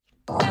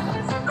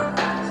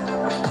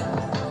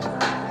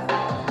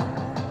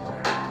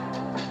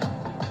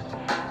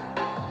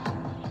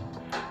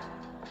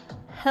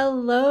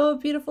Hello,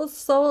 beautiful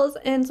souls,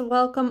 and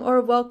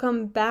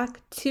welcome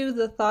back to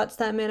the Thoughts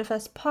That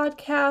Manifest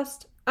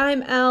podcast.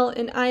 I'm Elle,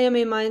 and I am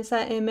a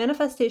mindset and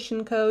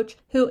manifestation coach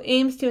who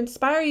aims to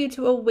inspire you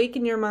to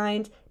awaken your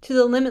mind to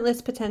the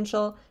limitless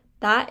potential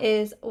that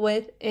is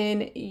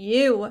within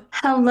you.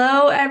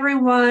 Hello,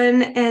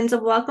 everyone, and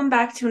welcome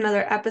back to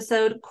another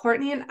episode.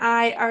 Courtney and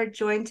I are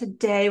joined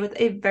today with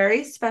a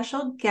very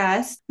special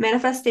guest,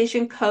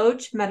 manifestation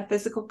coach,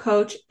 metaphysical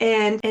coach,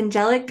 and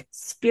angelic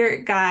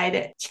spirit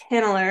guide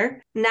channeler,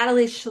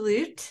 Natalie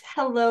Schlute.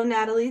 Hello,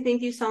 Natalie.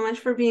 Thank you so much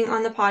for being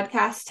on the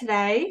podcast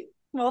today.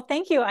 Well,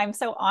 thank you. I'm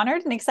so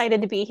honored and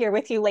excited to be here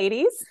with you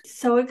ladies.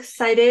 So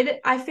excited.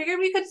 I figured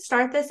we could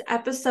start this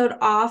episode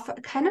off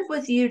kind of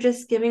with you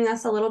just giving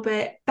us a little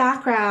bit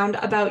background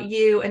about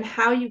you and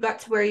how you got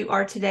to where you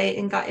are today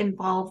and got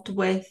involved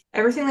with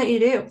everything that you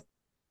do.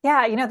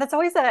 Yeah, that's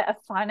always a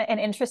fun and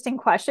interesting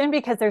question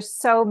because there's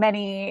so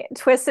many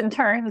twists and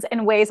turns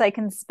and ways I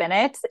can spin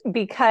it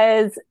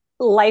because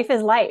life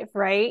is life,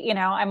 right?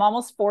 I'm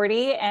almost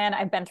 40 and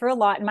I've been through a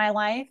lot in my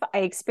life. I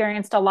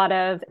experienced a lot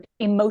of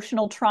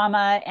emotional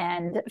trauma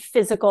and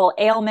physical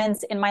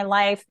ailments in my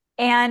life.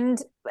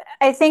 And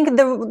I think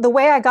the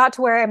way I got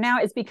to where I am now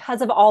is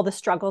because of all the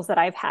struggles that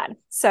I've had.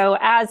 So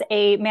as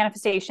a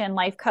manifestation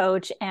life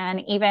coach,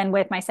 and even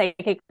with my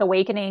psychic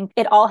awakening,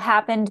 it all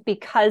happened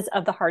because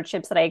of the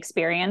hardships that I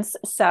experienced.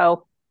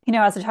 So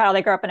as a child,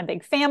 I grew up in a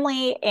big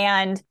family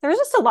and there was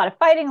just a lot of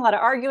fighting, a lot of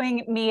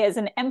arguing. Me as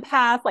an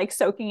empath, like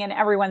soaking in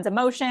everyone's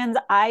emotions,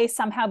 I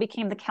somehow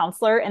became the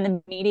counselor and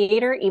the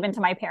mediator, even to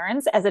my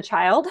parents as a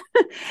child.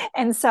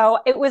 And so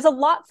it was a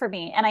lot for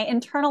me and I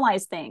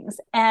internalized things.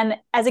 And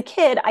as a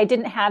kid, I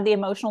didn't have the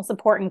emotional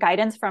support and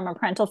guidance from a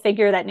parental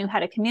figure that knew how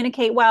to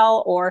communicate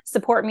well or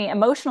support me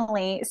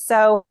emotionally.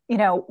 So,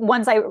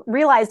 once I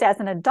realized as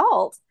an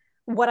adult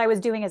what I was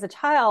doing as a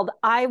child,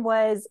 I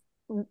was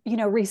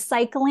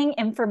recycling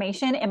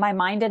information in my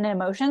mind and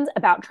emotions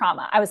about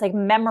trauma. I was like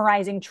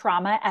memorizing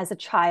trauma as a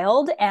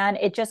child, and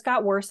it just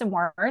got worse and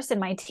worse. In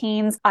my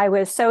teens, I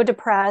was so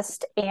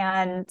depressed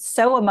and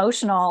so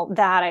emotional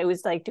that I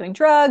was like doing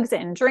drugs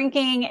and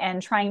drinking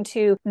and trying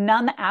to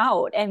numb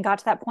out, and got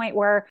to that point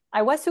where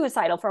I was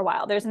suicidal for a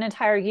while. There's an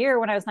entire year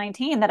when I was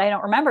 19 that I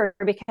don't remember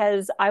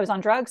because I was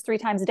on drugs 3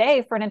 times a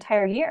day for an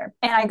entire year.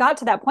 And I got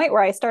to that point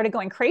where I started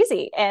going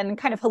crazy and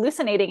kind of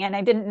hallucinating, and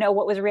I didn't know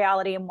what was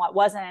reality and what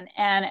wasn't.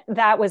 And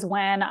that was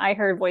when I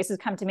heard voices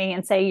come to me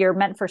and say, you're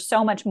meant for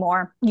so much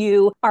more.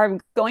 You are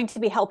going to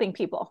be helping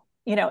people,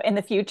 in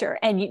the future.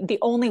 And the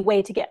only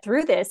way to get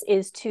through this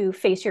is to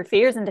face your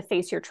fears and to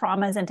face your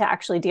traumas and to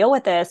actually deal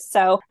with this.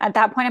 So at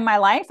that point in my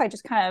life, I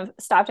just kind of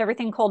stopped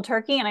everything cold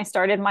turkey and I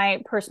started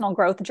my personal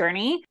growth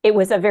journey. It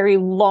was a very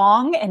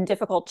long and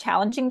difficult,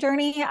 challenging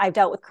journey. I've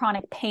dealt with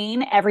chronic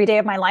pain every day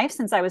of my life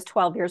since I was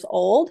 12 years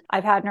old.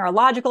 I've had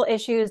neurological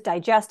issues,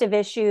 digestive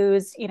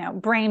issues,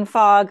 brain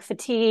fog,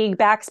 fatigue,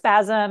 back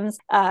spasms,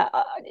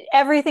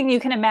 everything you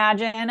can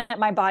imagine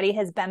my body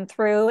has been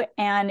through.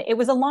 And it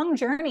was a long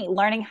journey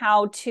learning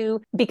how to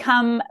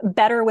become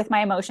better with my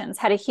emotions,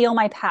 how to heal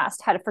my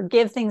past, how to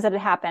forgive things that had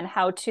happened,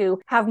 how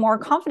to have more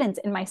confidence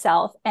in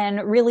myself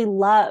and really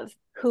love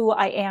who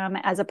I am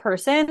as a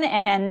person,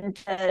 and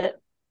to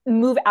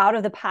move out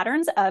of the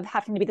patterns of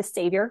having to be the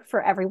savior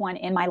for everyone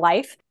in my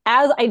life.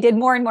 As I did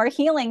more and more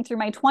healing through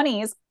my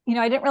 20s,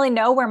 I didn't really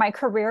know where my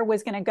career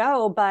was going to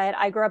go, but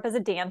I grew up as a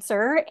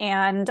dancer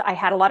and I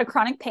had a lot of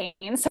chronic pain.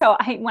 So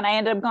when I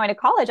ended up going to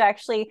college, I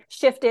actually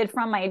shifted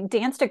from my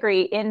dance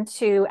degree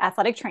into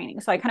athletic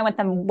training. So I kind of went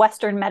the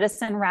Western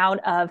medicine route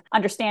of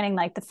understanding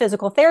like the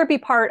physical therapy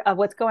part of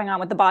what's going on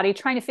with the body,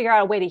 trying to figure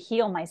out a way to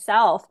heal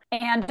myself.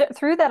 And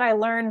through that, I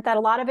learned that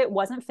a lot of it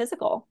wasn't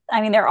physical.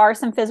 I mean, there are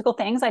some physical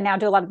things. I now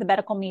do a lot of the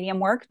medical medium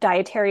work,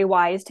 dietary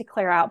wise, to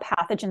clear out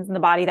pathogens in the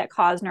body that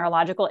cause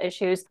neurological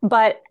issues.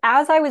 But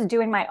as I was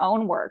doing my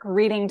own work,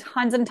 reading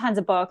tons and tons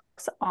of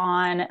books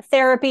on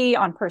therapy,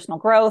 on personal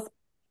growth,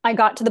 I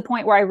got to the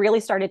point where I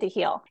really started to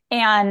heal.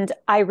 And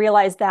I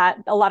realized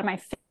that a lot of my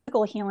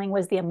physical healing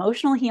was the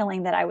emotional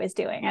healing that I was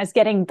doing. I was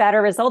getting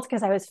better results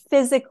because I was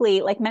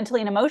physically, like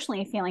mentally and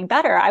emotionally feeling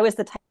better. I was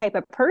the type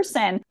of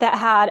person that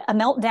had a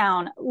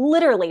meltdown,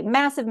 literally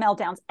massive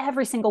meltdowns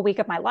every single week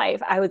of my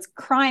life. I was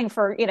crying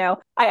I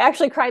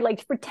actually cried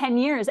like for 10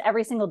 years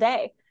every single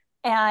day.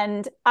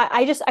 And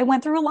I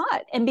went through a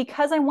lot. And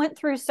because I went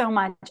through so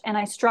much and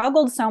I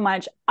struggled so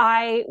much,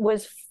 I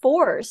was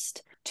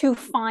forced to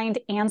find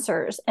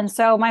answers. And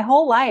so my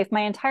whole life, my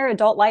entire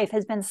adult life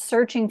has been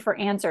searching for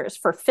answers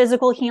for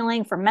physical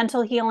healing, for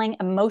mental healing,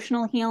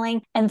 emotional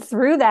healing. And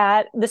through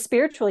that, the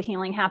spiritual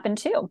healing happened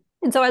too.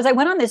 And so as I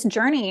went on this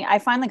journey, I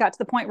finally got to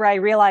the point where I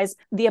realized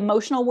the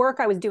emotional work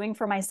I was doing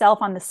for myself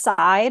on the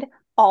side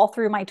all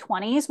through my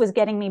 20s was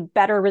getting me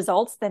better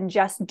results than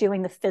just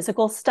doing the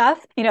physical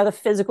stuff, the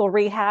physical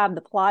rehab,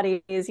 the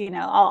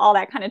Pilates, all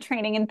that kind of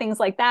training and things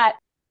like that.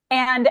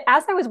 And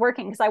as I was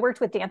working, because I worked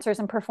with dancers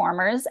and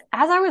performers,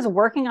 as I was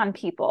working on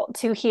people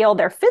to heal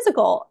their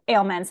physical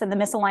ailments and the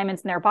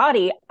misalignments in their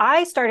body,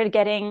 I started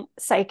getting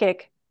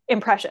psychic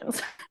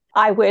impressions.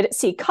 I would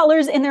see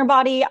colors in their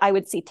body. I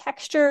would see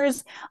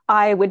textures.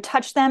 I would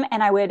touch them,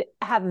 and I would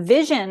have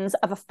visions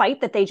of a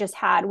fight that they just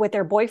had with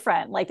their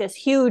boyfriend, like this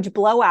huge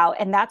blowout.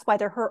 And that's why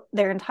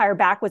their entire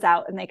back was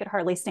out and they could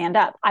hardly stand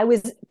up. I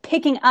was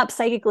picking up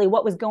psychically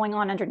what was going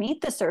on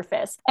underneath the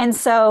surface. And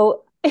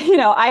so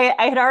I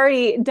had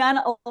already done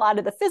a lot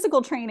of the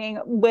physical training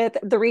with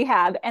the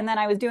rehab. And then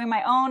I was doing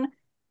my own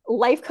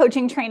life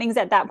coaching trainings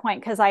at that point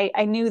because I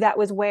knew that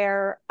was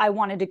where I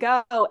wanted to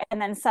go. And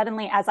then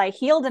suddenly, as I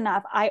healed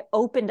enough, I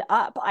opened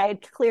up. I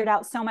had cleared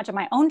out so much of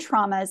my own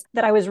traumas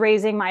that I was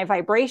raising my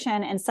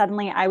vibration, and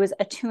suddenly I was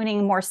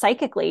attuning more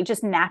psychically,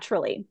 just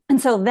naturally.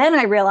 And so then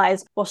I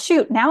realized, well,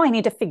 shoot, now I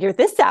need to figure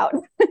this out.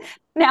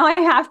 Now I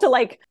have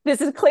to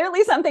this is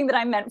clearly something that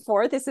I'm meant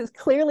for. This is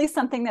clearly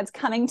something that's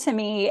coming to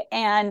me.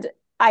 And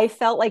I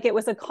felt like it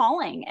was a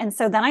calling. And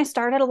so then I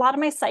started a lot of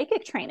my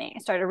psychic training. I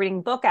started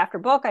reading book after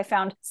book. I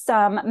found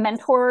some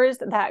mentors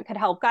that could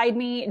help guide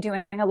me,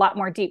 doing a lot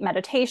more deep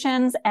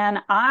meditations. And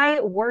I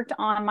worked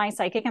on my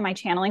psychic and my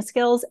channeling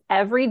skills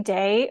every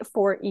day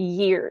for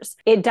years.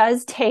 It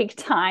does take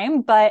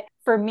time, but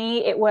for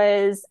me, it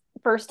was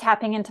first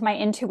tapping into my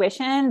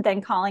intuition,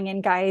 then calling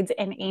in guides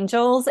and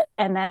angels,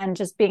 and then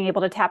just being able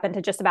to tap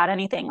into just about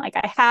anything. Like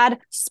I had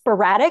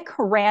sporadic,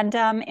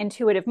 random,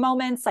 intuitive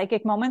moments,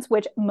 psychic moments,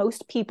 which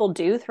most people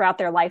do throughout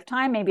their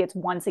lifetime. Maybe it's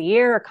once a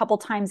year, a couple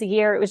times a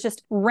year. It was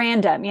just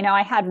random.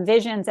 I had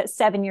visions at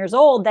 7 years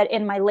old that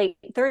in my late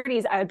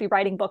 30s, I would be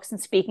writing books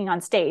and speaking on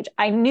stage.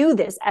 I knew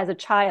this as a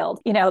child,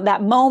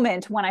 that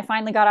moment when I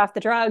finally got off the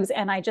drugs,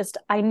 and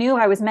I knew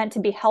I was meant to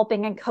be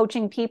helping and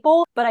coaching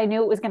people, but I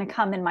knew it was going to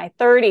come in my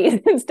 30s.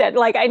 Instead,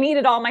 I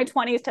needed all my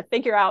 20s to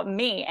figure out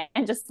me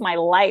and just my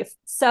life.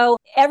 So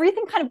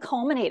everything kind of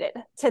culminated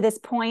to this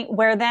point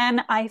where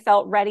then I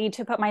felt ready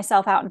to put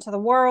myself out into the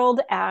world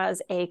as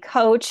a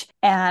coach,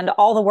 and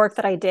all the work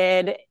that I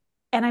did.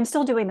 And I'm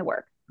still doing the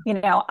work.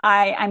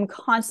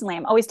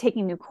 I'm always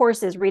taking new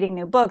courses, reading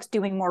new books,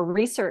 doing more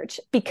research,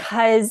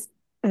 because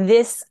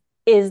this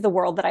is the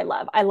world that I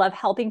love. I love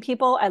helping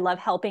people. I love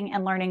helping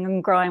and learning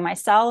and growing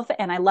myself.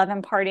 And I love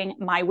imparting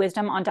my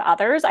wisdom onto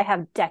others. I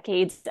have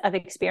decades of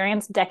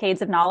experience,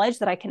 decades of knowledge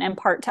that I can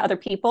impart to other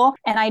people.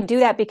 And I do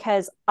that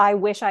because I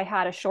wish I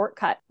had a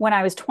shortcut when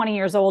I was 20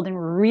 years old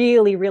and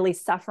really, really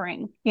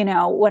suffering,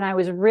 when I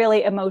was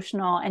really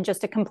emotional and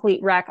just a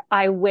complete wreck.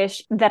 I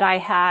wish that I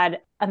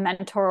had a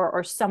mentor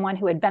or someone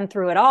who had been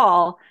through it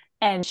all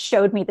and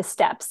showed me the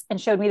steps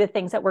and showed me the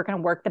things that were going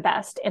to work the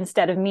best,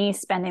 instead of me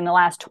spending the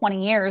last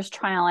 20 years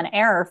trial and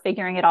error,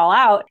 figuring it all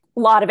out. A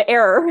lot of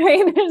error,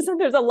 right?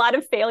 There's a lot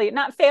of failure,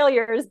 not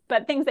failures,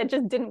 but things that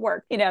just didn't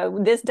work.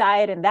 This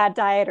diet and that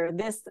diet, or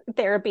this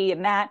therapy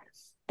and that.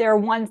 There are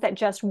ones that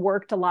just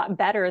worked a lot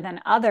better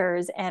than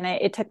others. And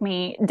it took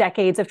me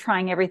decades of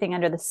trying everything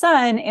under the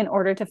sun in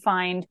order to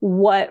find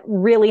what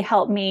really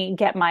helped me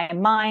get my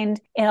mind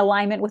in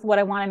alignment with what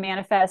I want to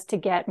manifest, to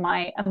get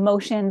my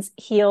emotions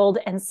healed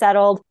and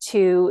settled,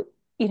 to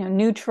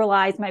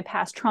neutralize my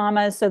past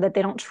traumas so that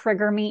they don't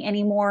trigger me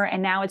anymore.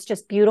 And now it's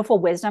just beautiful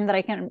wisdom that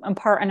I can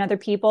impart on other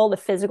people. The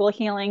physical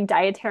healing,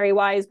 dietary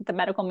wise, with the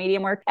medical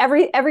medium work,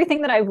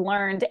 everything that I've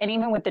learned, and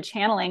even with the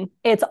channeling,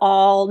 it's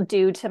all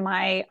due to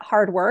my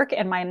hard work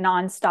and my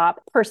nonstop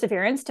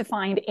perseverance to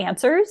find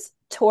answers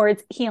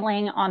towards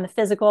healing on the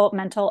physical,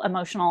 mental,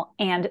 emotional,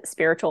 and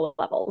spiritual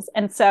levels.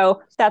 And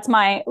so that's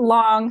my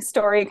long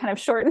story, kind of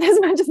shortened as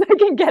much as I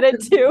can get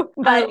it to.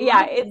 But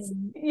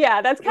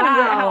that's kind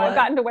of how I've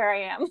gotten to where I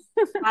am.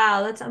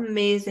 Wow, that's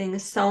amazing.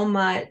 So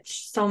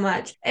much, so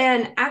much.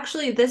 And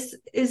actually, this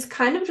is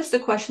kind of just a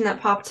question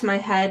that popped to my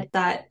head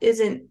that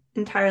isn't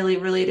entirely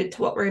related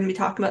to what we're going to be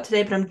talking about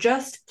today, but I'm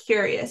just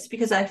curious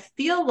because I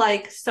feel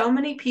like so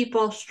many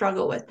people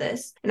struggle with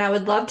this, and I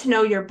would love to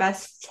know your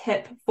best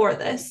tip for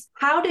this.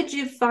 How did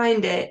you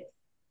find it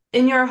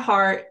in your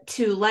heart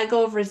to let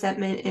go of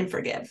resentment and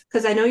forgive?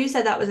 Because I know you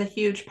said that was a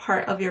huge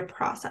part of your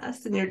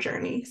process and your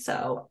journey.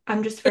 So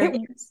I'm just very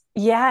curious.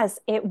 Yes,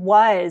 it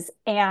was.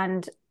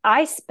 And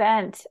I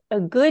spent a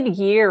good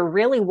year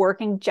really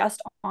working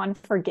just on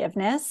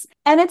forgiveness.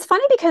 And it's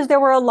funny because there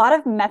were a lot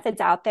of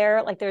methods out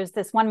there. Like there's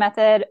this one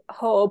method,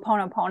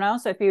 Ho'oponopono.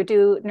 So if you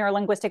do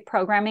neurolinguistic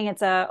programming,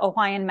 it's a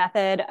Hawaiian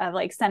method of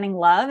sending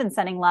love and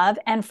sending love.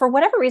 And for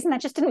whatever reason, that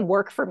just didn't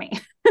work for me.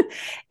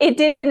 It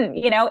didn't,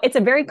 it's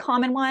a very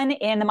common one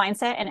in the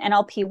mindset and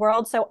NLP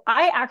world. So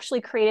I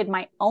actually created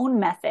my own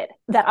method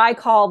that I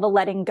call the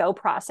letting go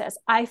process.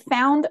 I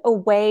found a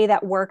way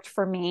that worked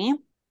for me.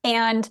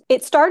 And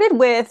it started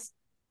with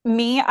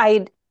me.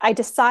 I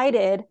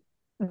decided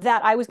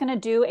that I was going to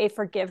do a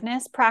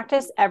forgiveness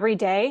practice every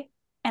day.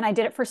 And I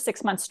did it for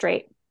 6 months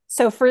straight.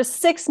 So for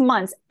 6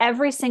 months,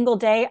 every single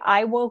day,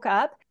 I woke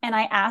up and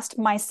I asked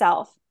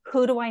myself,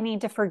 who do I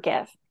need to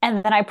forgive?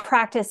 And then I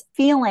practiced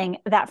feeling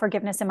that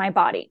forgiveness in my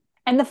body.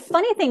 And the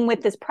funny thing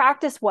with this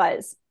practice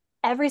was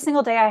every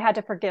single day I had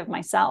to forgive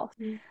myself.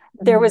 Mm-hmm.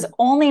 There was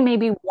only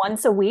maybe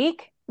once a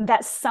week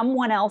that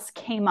someone else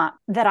came up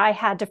that I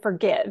had to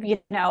forgive,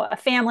 a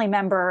family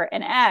member,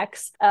 an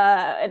ex-friend,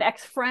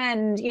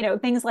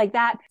 things like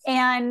that.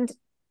 And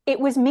it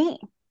was me.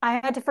 I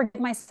had to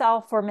forgive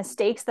myself for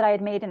mistakes that I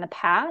had made in the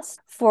past,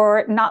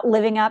 for not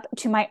living up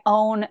to my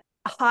own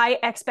high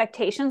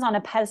expectations on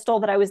a pedestal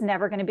that I was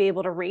never going to be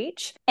able to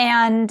reach.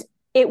 And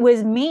it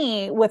was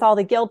me with all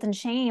the guilt and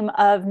shame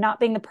of not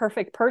being the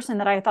perfect person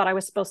that I thought I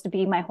was supposed to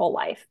be my whole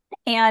life.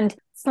 And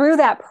through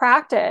that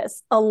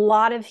practice, a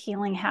lot of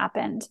healing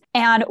happened.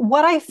 And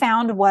what I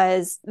found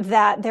was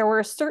that there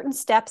were certain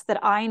steps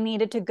that I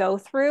needed to go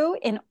through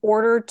in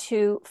order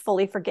to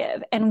fully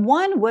forgive. And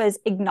one was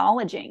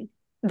acknowledging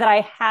that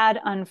I had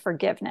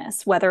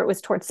unforgiveness, whether it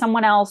was towards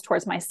someone else,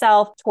 towards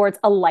myself, towards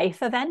a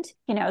life event.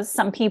 You know,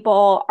 some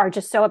people are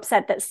just so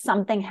upset that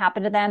something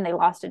happened to them. They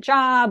lost a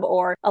job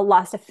or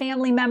lost a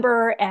family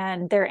member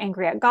and they're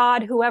angry at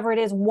God, whoever it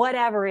is,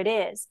 whatever it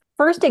is.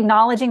 First,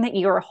 acknowledging that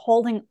you're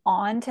holding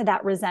on to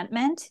that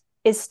resentment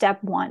is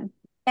step one.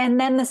 And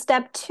then the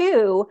step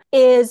two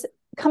is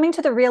coming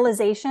to the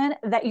realization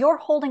that you're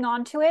holding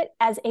on to it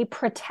as a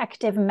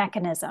protective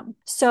mechanism.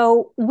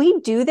 So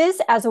we do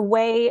this as a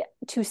way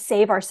to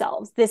save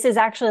ourselves. This is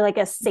actually like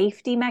a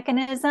safety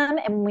mechanism.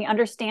 And when we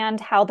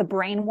understand how the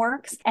brain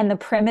works and the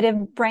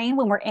primitive brain,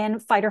 when we're in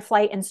fight or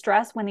flight and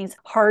stress, when these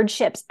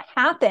hardships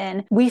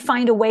happen, we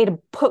find a way to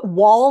put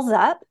walls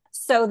up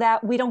so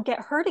that we don't get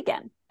hurt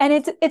again. And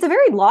it's a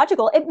very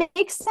logical, it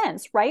makes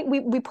sense, right?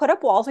 We put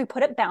up walls, we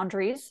put up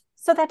boundaries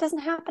so that doesn't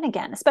happen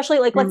again, especially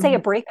like, let's say a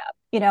breakup,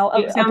 you know,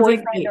 It a sounds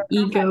like boyfriend the or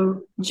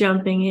ego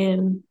jumping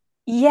in.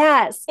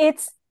 Yes,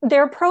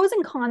 there are pros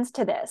and cons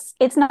to this.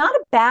 It's not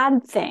a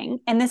bad thing.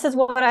 And this is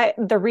what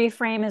the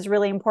reframe is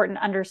really important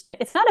to understand.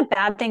 It's not a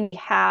bad thing to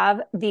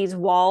have these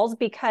walls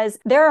because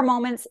there are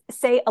moments,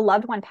 say a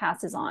loved one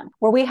passes on,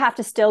 where we have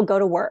to still go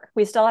to work.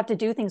 We still have to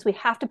do things. We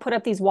have to put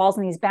up these walls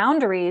and these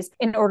boundaries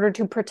in order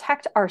to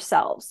protect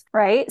ourselves,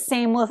 right?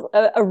 Same with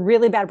a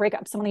really bad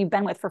breakup, someone you've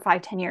been with for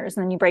 5, 10 years,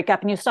 and then you break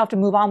up and you still have to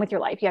move on with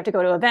your life. You have to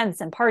go to events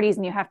and parties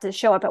and you have to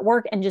show up at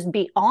work and just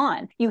be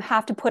on. You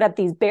have to put up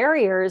these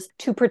barriers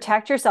to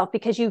protect yourself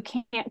because you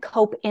can't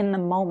cope in the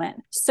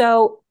moment.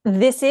 So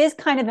this is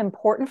kind of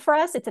important for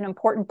us. It's an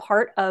important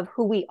part of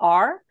who we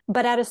are.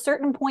 But at a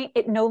certain point,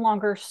 it no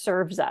longer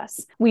serves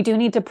us. We do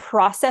need to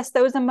process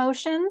those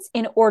emotions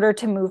in order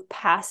to move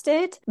past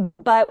it,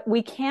 but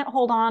we can't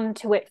hold on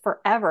to it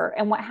forever.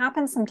 And what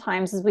happens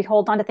sometimes is we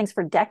hold on to things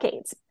for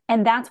decades,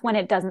 and that's when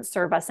it doesn't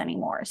serve us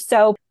anymore.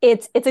 So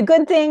it's a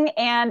good thing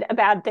and a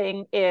bad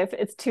thing if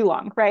it's too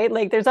long, right?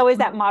 Like there's always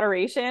that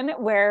moderation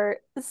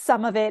where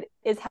some of it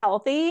is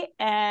healthy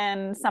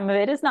and some of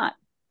it is not.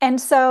 And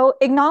so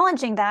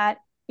acknowledging that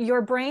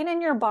your brain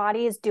and your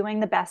body is doing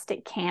the best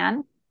it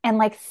can, and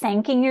like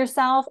thanking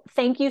yourself,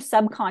 thank you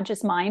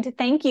subconscious mind,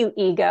 thank you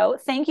ego,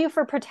 thank you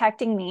for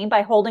protecting me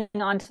by holding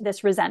on to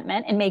this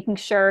resentment and making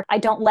sure I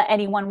don't let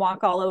anyone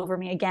walk all over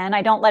me again.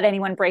 I don't let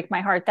anyone break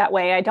my heart that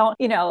way. I don't,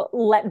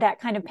 let that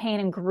kind of pain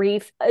and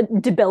grief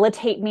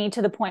debilitate me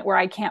to the point where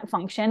I can't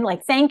function.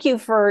 Like, thank you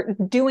for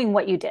doing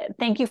what you did.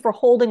 Thank you for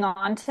holding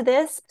on to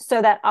this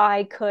so that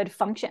I could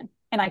function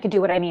and I could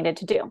do what I needed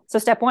to do. So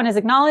step one is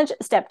acknowledge.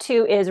 Step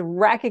two is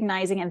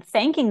recognizing and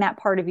thanking that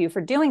part of you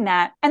for doing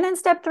that. And then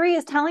step three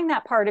is telling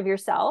that part of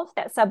yourself,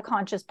 that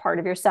subconscious part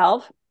of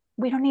yourself,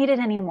 we don't need it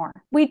anymore.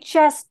 We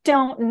just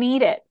don't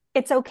need it.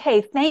 It's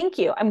okay. Thank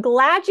you. I'm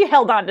glad you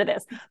held on to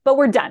this, but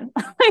we're done.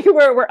 Like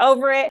we're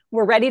over it.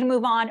 We're ready to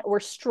move on. We're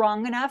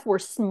strong enough. We're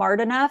smart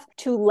enough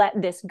to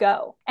let this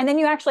go. And then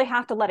you actually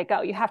have to let it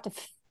go. You have to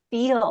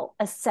feel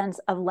a sense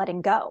of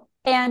letting go.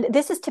 And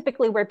this is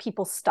typically where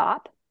people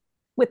stop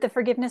with the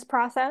forgiveness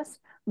process.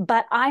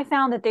 But I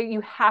found that you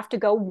have to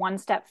go one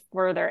step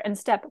further. And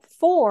step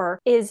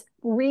 4 is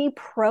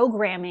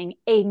reprogramming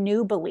a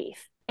new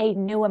belief, a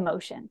new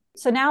emotion.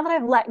 So now that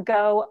I've let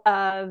go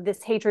of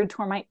this hatred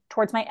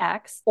towards my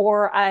ex,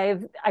 or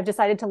I've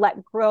decided to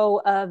let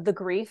go of the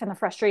grief and the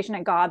frustration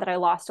at God that I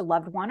lost a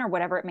loved one or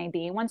whatever it may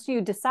be, once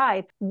you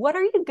decide, what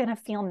are you going to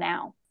feel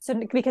now?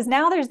 So because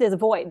now there's this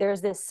void,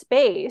 there's this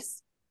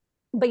space,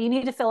 but you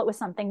need to fill it with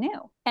something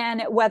new.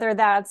 And whether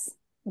that's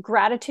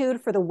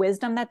gratitude for the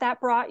wisdom that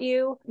brought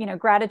you,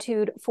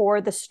 gratitude for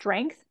the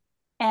strength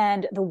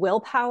and the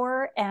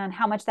willpower and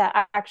how much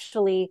that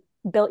actually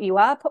built you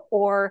up,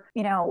 or,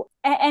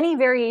 any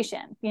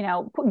variation,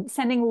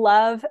 sending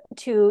love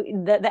to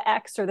the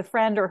ex or the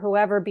friend or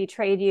whoever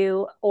betrayed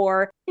you,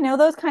 or,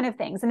 those kind of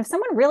things. And if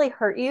someone really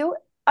hurt you,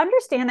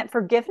 understand that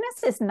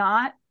forgiveness is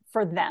not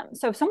for them.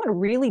 So if someone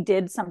really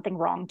did something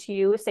wrong to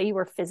you, say you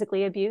were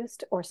physically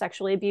abused or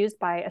sexually abused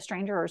by a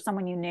stranger or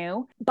someone you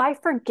knew, by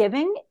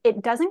forgiving,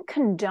 it doesn't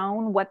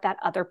condone what that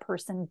other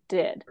person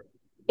did.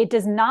 It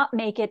does not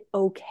make it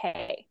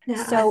okay.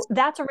 Yeah. So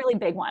that's a really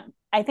big one.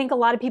 I think a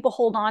lot of people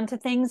hold on to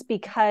things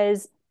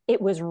because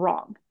it was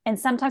wrong. And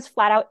sometimes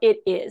flat out it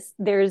is.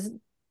 There's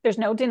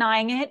no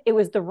denying it. It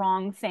was the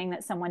wrong thing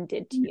that someone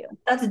did to you.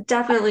 That's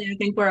definitely, I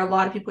think, where a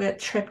lot of people get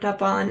tripped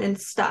up on and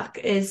stuck,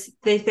 is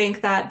they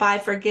think that by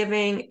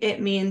forgiving,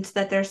 it means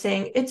that they're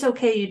saying, it's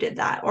okay you did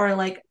that. Or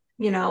like,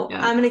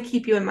 I'm going to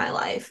keep you in my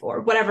life,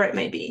 or whatever it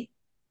may be.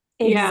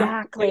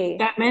 Exactly.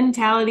 That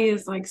mentality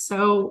is like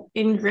so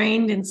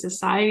ingrained in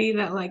society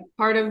that like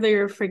part of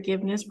their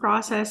forgiveness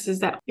process is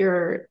that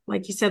you're,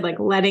 like you said, like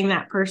letting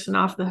that person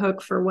off the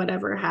hook for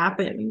whatever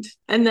happened.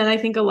 And then I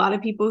think a lot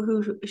of people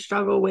who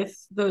struggle with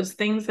those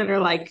things that are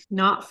like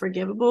not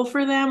forgivable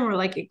for them, or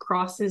like it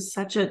crosses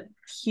such a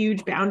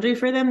huge boundary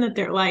for them, that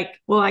they're like,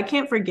 well, I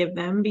can't forgive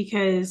them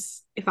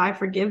because if I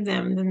forgive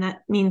them, then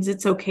that means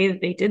it's okay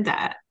that they did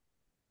that.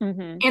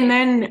 Mm-hmm. And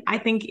then I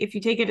think if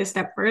you take it a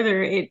step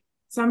further,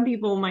 some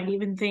people might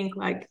even think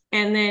like,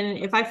 and then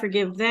if I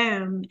forgive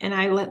them and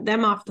I let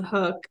them off the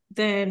hook,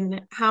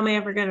 then how am I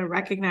ever going to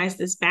recognize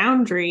this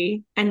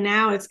boundary? And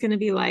now it's going to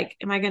be like,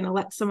 am I going to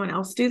let someone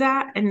else do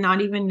that and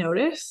not even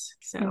notice?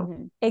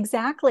 So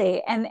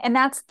Exactly. And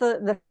that's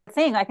the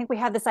thing. I think we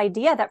have this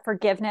idea that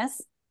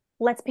forgiveness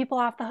lets people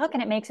off the hook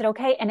and it makes it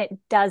okay. And it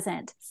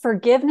doesn't.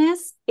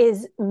 Forgiveness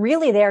is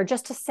really there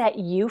just to set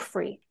you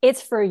free.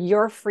 It's for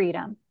your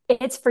freedom.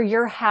 It's for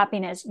your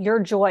happiness, your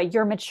joy,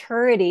 your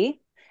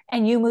maturity,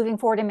 and you moving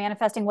forward and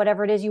manifesting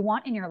whatever it is you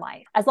want in your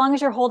life. As long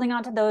as you're holding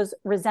on to those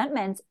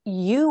resentments,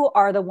 you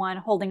are the one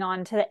holding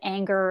on to the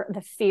anger,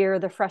 the fear,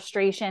 the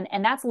frustration,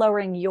 and that's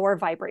lowering your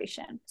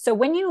vibration. So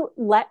when you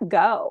let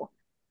go,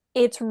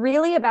 it's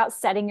really about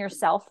setting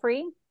yourself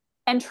free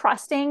and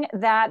trusting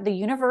that the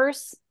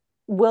universe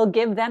will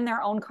give them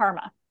their own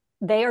karma.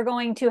 They are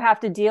going to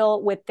have to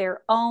deal with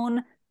their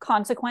own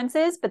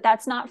consequences, but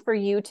that's not for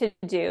you to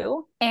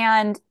do.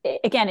 And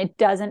again, it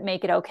doesn't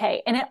make it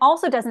okay. And it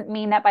also doesn't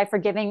mean that by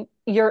forgiving,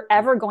 you're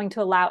ever going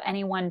to allow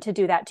anyone to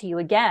do that to you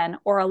again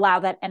or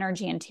allow that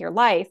energy into your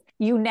life.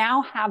 You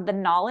now have the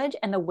knowledge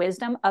and the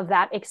wisdom of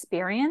that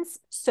experience.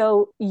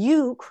 So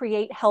you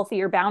create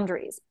healthier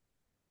boundaries.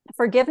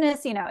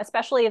 Forgiveness,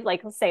 especially if,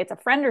 like, let's say it's a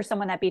friend or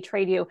someone that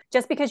betrayed you,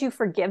 just because you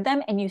forgive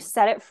them and you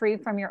set it free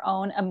from your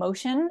own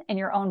emotion and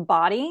your own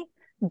body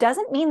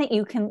doesn't mean that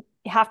you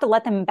have to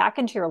let them back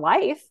into your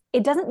life.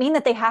 It doesn't mean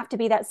that they have to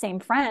be that same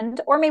friend,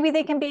 or maybe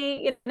they can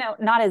be,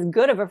 not as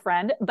good of a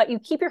friend, but you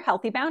keep your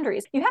healthy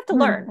boundaries. You have to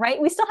learn, right?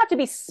 We still have to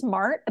be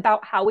smart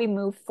about how we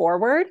move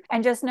forward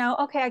and just know,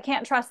 okay, I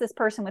can't trust this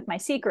person with my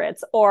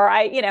secrets, or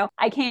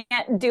I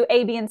can't do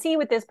A, B, and C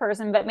with this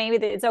person, but maybe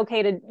it's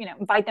okay to,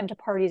 invite them to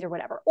parties or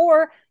whatever.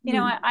 Or,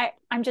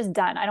 I'm just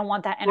done. I don't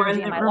want that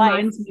energy in my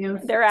life.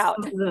 They're out.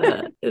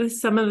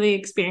 Some of the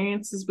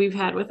experiences we've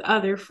had with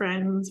other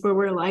friends where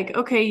we're like,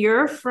 okay,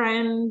 you're a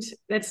friend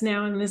that's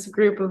now in this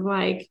group of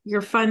like,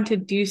 you're fun to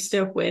do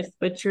stuff with,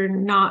 but you're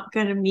not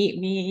going to meet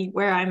me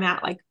where I'm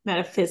at, like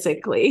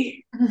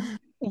metaphysically.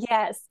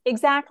 Yes,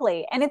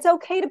 exactly. And it's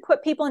okay to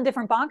put people in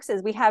different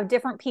boxes. We have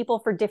different people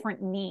for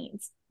different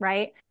needs,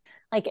 right?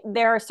 Like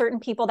there are certain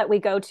people that we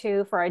go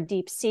to for our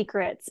deep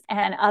secrets,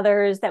 and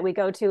others that we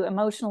go to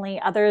emotionally,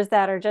 others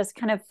that are just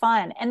kind of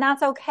fun. And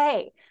that's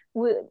okay.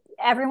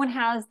 Everyone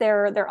has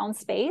their own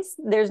space.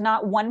 There's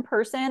not one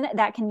person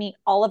that can meet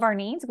all of our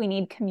needs. We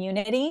need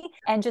community,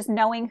 and just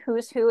knowing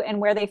who's who and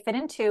where they fit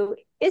into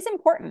is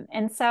important.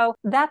 And so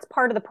that's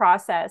part of the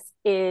process,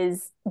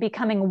 is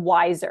becoming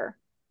wiser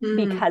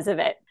because of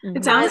it.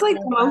 It sounds like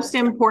the most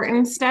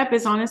important step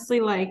is honestly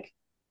like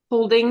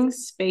holding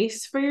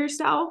space for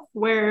yourself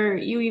where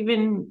you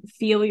even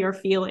feel your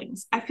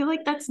feelings. I feel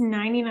like that's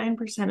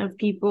 99% of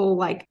people,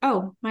 like,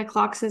 oh, my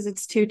clock says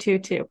it's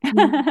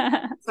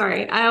 2:22.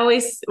 Sorry. I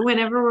always,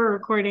 whenever we're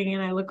recording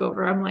and I look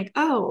over, I'm like,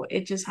 oh,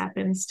 it just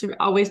happens to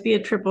always be a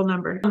triple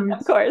number.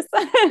 Of course.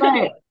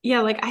 But yeah,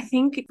 like I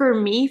think for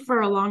me,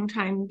 for a long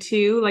time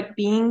too, like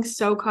being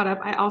so caught up,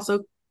 I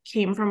also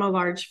came from a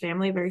large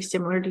family, very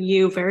similar to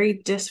you, very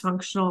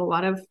dysfunctional, a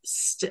lot of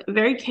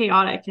very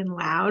chaotic and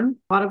loud,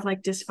 a lot of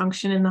like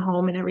dysfunction in the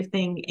home and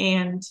everything.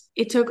 And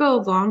it took a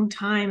long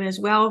time as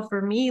well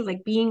for me,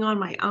 like being on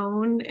my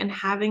own and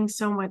having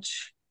so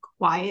much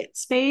quiet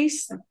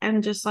space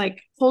and just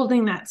like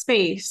holding that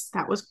space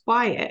that was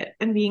quiet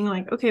and being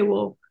like, okay,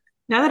 well,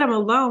 now that I'm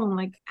alone,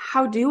 like,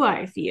 how do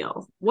I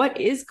feel? What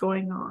is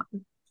going on?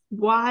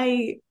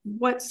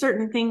 What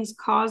certain things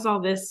cause all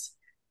this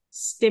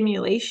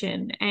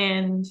stimulation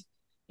and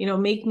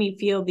make me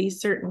feel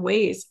these certain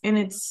ways? And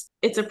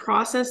it's a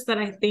process that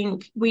I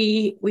think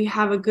we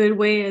have a good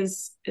way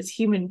as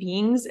human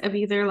beings of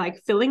either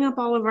like filling up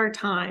all of our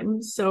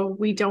time so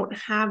we don't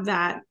have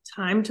that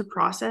time to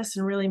process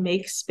and really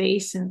make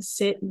space and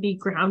sit and be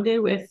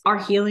grounded with our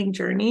healing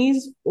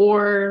journeys,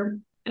 or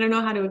I don't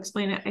know how to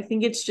explain it. I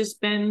think it's just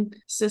been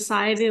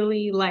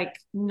societally like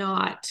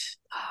not,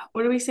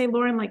 what do we say,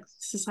 Lauren? Like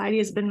society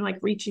has been like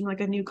reaching like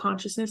a new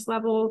consciousness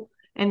level,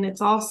 and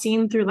it's all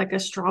seen through like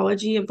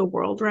astrology of the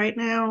world right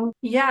now.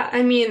 Yeah,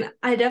 I mean,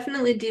 I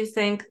definitely do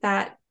think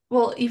that,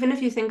 well, even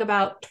if you think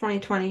about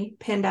 2020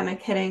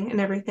 pandemic hitting and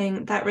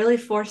everything, that really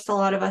forced a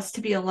lot of us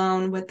to be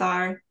alone with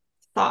our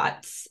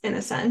thoughts in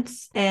a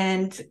sense,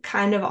 and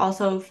kind of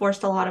also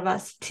forced a lot of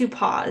us to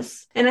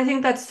pause. And I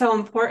think that's so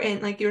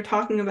important, like you were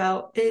talking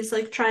about, is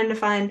like trying to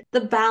find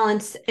the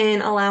balance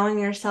in allowing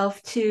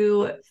yourself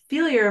to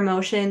feel your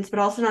emotions, but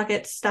also not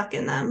get stuck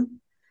in them.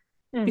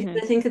 Because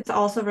I think it's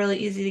also really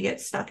easy to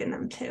get stuck in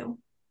them too.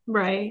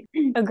 Right.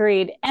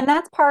 Agreed. And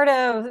that's part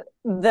of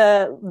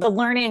the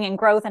learning and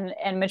growth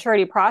and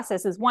maturity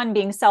process is, one,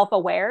 being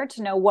self-aware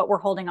to know what we're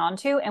holding on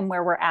to and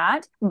where we're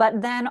at,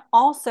 but then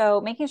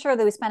also making sure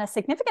that we spend a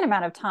significant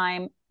amount of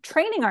time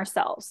training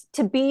ourselves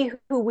to be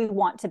who we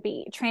want to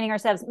be, training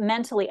ourselves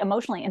mentally,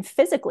 emotionally, and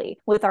physically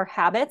with our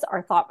habits,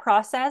 our thought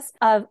process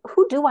of,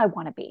 who do I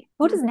want to be?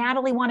 Who does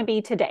Natalie want to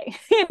be today?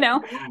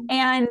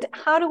 And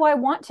how do I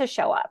want to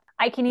show up?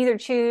 I can either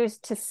choose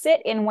to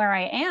sit in where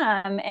I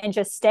am and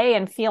just stay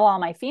and feel all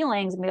my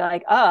feelings and be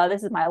like, oh,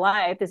 this is my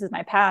life, this is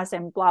my past,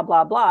 and blah,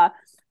 blah, blah.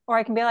 Or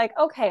I can be like,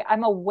 okay,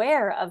 I'm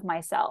aware of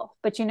myself,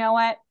 but you know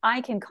what?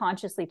 I can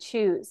consciously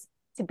choose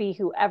to be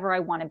whoever I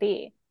want to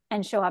be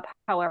and show up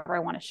however I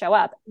want to show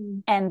up.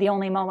 And the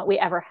only moment we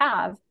ever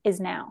have is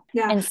now.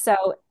 And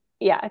so,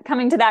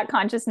 coming to that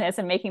consciousness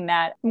and making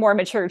that more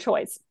mature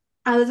choice.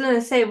 I was going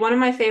to say, one of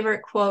my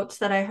favorite quotes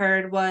that I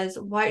heard was,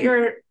 what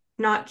you're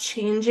not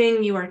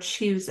changing, you are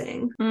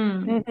choosing.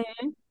 And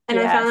I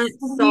found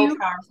that so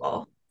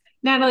powerful.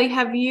 Natalie,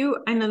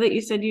 I know that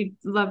you said you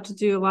love to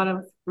do a lot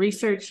of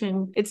research,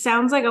 and it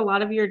sounds like a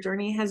lot of your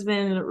journey has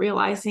been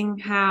realizing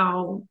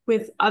how,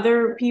 with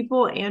other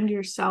people and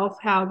yourself,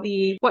 how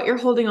what you're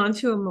holding on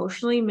to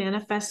emotionally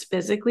manifests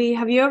physically.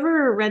 Have you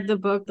ever read the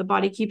book, The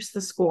Body Keeps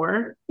the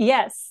Score?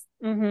 Yes.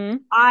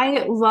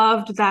 I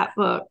loved that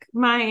book.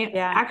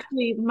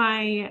 Actually,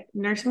 my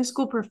nursing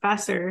school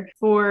professor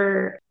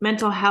for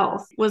mental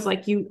health was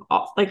like,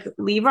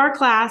 leave our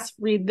class,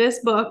 read this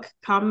book,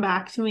 come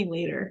back to me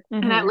later.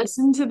 And I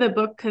listened to the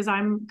book because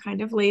I'm kind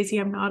of lazy.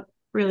 I'm not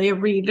really a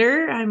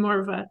reader. I'm more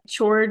of a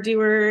chore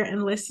doer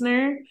and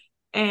listener.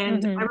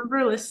 And I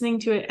remember listening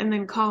to it and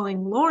then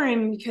calling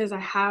Lauren because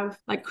I have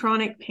like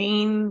chronic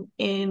pain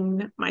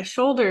in my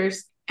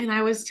shoulders. And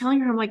I was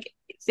telling her, I'm like,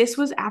 this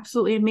was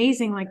absolutely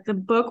amazing. Like, the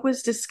book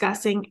was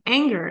discussing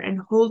anger and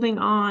holding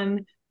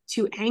on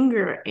to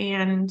anger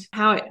and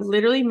how it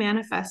literally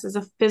manifests as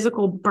a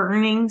physical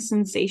burning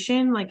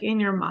sensation, like in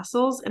your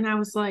muscles. And I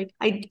was like,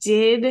 I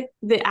did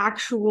the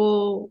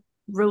actual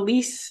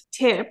release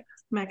tip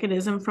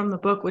mechanism from the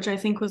book, which I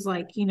think was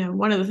like,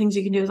 one of the things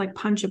you can do is like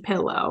punch a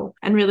pillow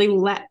and really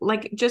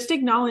just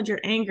acknowledge your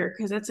anger,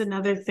 because that's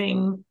another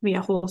thing, be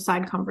a whole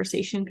side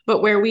conversation,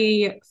 but where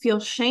we feel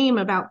shame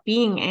about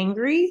being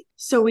angry,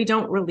 so we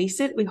don't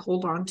release it, we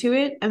hold on to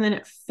it, and then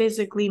it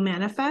physically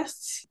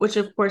manifests, which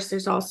of course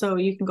there's also,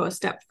 you can go a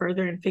step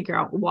further and figure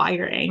out why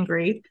you're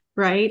angry.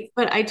 Right.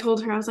 But I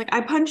told her, I was like,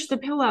 I punched the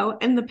pillow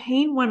and the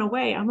pain went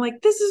away. I'm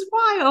like, this is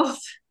wild.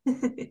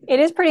 It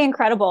is pretty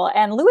incredible.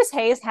 And Louise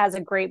Hayes has a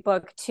great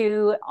book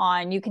too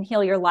on You Can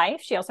Heal Your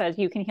Life. She also has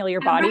You Can Heal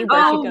Your Body,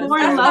 where she goes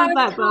Lauren loves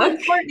that book.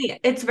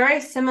 It's very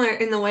similar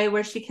in the way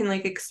where she can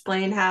like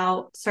explain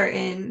how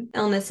certain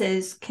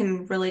illnesses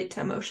can relate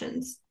to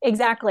emotions.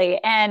 Exactly.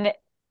 And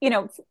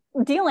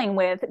dealing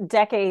with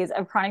decades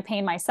of chronic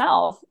pain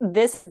myself,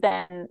 this has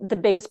been the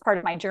biggest part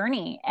of my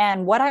journey.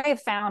 And what I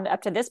have found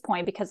up to this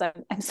point, because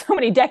I'm so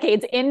many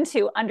decades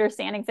into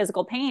understanding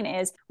physical pain,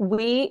 is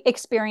we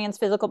experience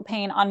physical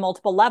pain on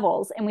multiple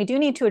levels, and we do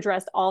need to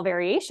address all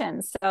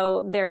variations.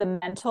 So there's the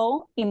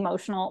mental,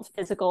 emotional,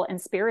 physical, and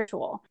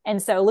spiritual.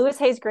 And so Louise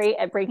Hay's great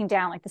at breaking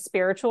down like the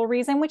spiritual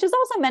reason, which is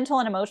also mental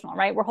and emotional,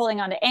 right? We're holding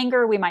on to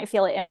anger. We might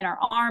feel it in our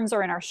arms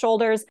or in our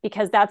shoulders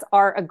because that's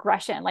our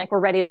aggression. Like, we're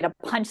ready to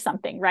punch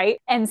something, right?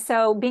 And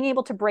so being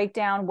able to break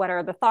down what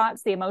are the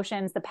thoughts, the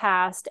emotions, the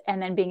past, and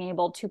then being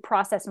able to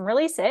process and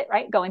release it,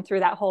 right? Going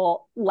through that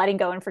whole letting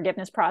go and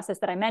forgiveness process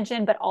that I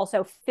mentioned, but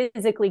also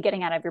physically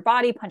getting out of your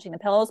body, punching the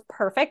pillows.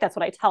 Perfect. That's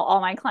what I tell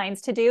all my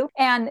clients to do.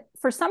 And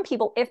for some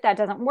people, if that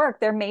doesn't work,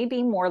 there may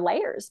be more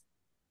layers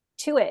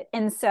to it.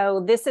 And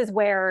so this is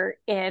where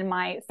in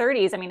my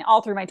 30s,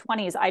 all through my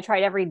 20s, I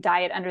tried every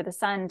diet under the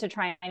sun to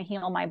try and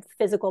heal my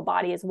physical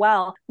body as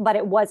well. But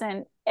it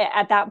wasn't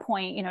at that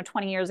point,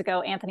 20 years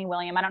ago, Anthony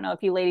William, I don't know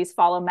if you ladies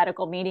follow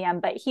Medical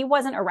Medium, but he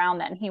wasn't around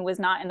then. He was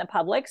not in the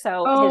public.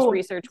 So his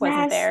research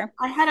wasn't there.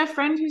 I had a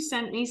friend who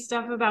sent me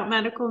stuff about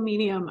Medical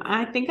Medium.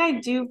 I think I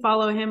do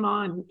follow him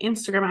on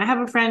Instagram. I have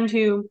a friend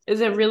who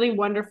is a really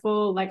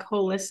wonderful, like,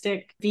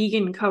 holistic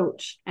vegan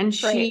coach, and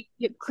she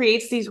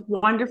creates these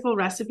wonderful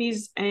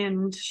recipes,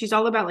 and she's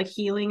all about like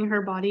healing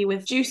her body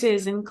with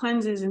juices and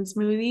cleanses and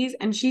smoothies.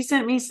 And she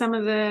sent me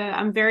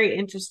I'm very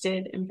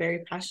interested and very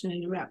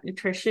passionate about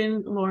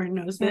nutrition. Lauren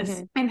knows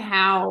this, and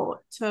how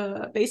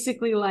to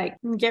basically like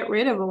get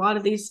rid of a lot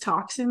of these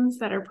toxins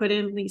that are put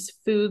in these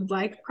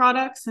food-like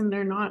products, and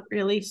they're not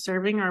really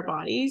serving our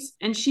bodies.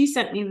 And she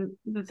sent me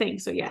the thing.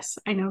 So yes,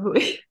 I know who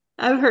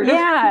I've heard of.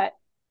 Yeah.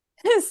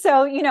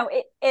 So,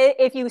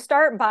 if you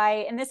start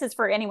by, and this is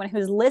for anyone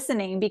who's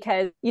listening,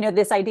 because,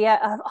 this idea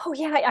of, oh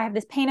yeah, I have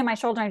this pain in my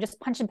shoulder and I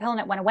just punched a pill and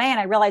it went away and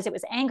I realized it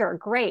was anger.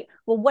 Great.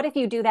 Well, what if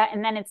you do that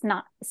and then it's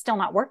still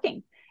not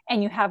working?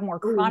 And you have more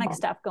chronic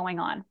stuff going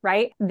on,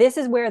 right? This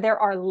is where there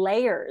are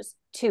layers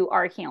to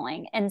our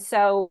healing. And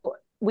so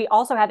we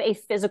also have a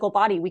physical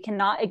body. We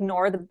cannot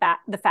ignore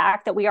the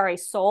fact that we are a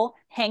soul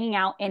hanging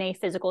out in a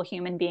physical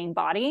human being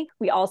body.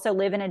 We also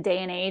live in a day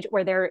and age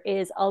where there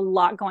is a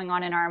lot going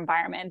on in our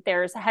environment.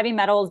 There's heavy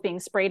metals being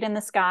sprayed in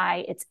the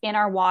sky. It's in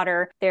our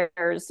water.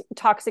 There's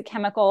toxic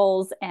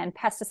chemicals and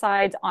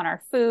pesticides on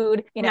our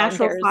food.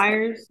 Natural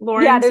fires.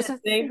 Lauren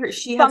there's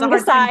she has a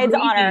hard time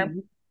breathing. On our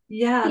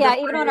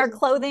even on our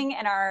clothing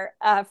and our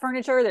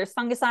furniture, there's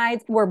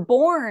fungicides. We're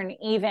born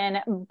even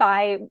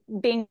by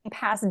being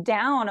passed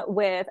down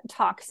with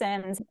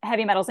toxins,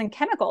 heavy metals, and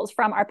chemicals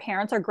from our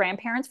parents, our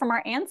grandparents, from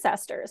our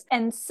ancestors.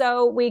 And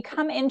so we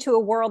come into a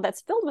world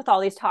that's filled with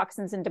all these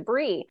toxins and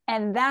debris.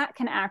 And that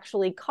can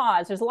actually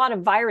there's a lot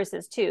of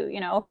viruses too.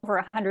 Over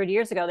 100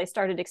 years ago, they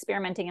started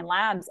experimenting in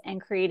labs and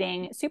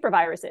creating super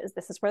viruses.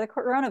 This is where the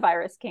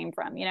coronavirus came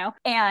from,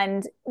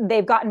 and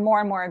they've gotten more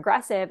and more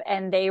aggressive,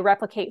 and they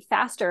replicate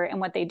faster. And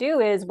what they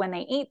do is when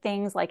they eat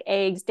things like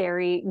eggs,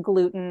 dairy,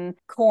 gluten,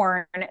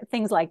 corn,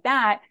 things like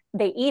that,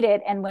 they eat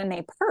it. And when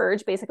they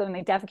purge, basically when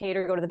they defecate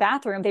or go to the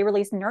bathroom, they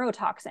release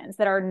neurotoxins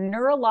that are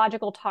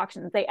neurological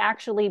toxins. They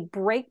actually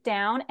break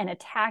down and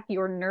attack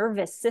your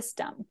nervous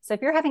system. So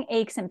if you're having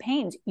aches and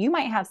pains, you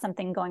might have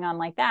something going on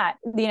like that.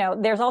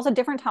 There's also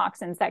different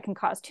toxins that can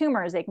cause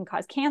tumors. They can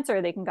cause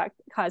cancer. They can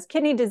cause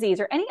kidney disease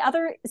or any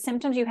other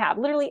symptoms you have.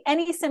 Literally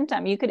any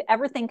symptom you could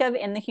ever think of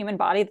in the human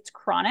body that's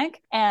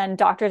chronic and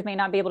doctors may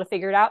not be able to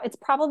figure it out. It's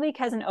probably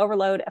because an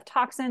overload of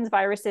toxins,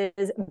 viruses,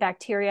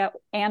 bacteria,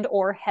 and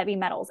or heavy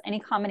metals, any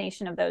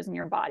combination of those in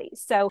your body.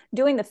 So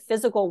doing the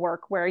physical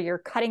work where you're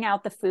cutting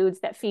out the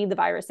foods that feed the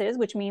viruses,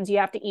 which means you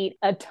have to eat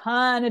a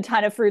ton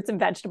of fruits and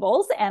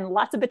vegetables and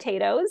lots of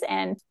potatoes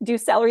and do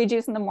celery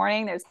juice in the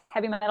morning. There's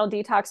heavy metal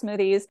detox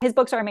smoothies. His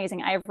books are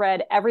amazing. I've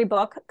read every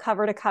book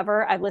cover to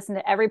cover. I've listened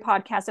to every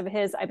podcast of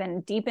his. I've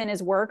been deep in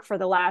his work for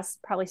the last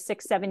probably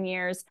 6-7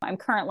 years. I'm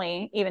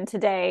currently, even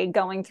today,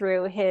 going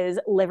through his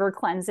liver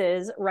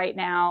cleanses right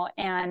now.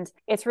 And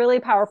it's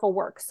really powerful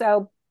work.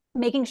 So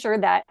making sure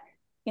that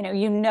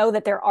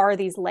that there are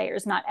these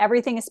layers. Not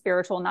everything is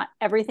spiritual, not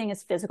everything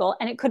is physical,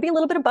 and it could be a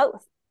little bit of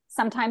both.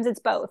 Sometimes it's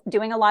both.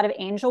 Doing a lot of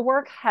angel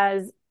work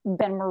has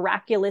been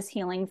miraculous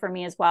healing for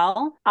me as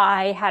well.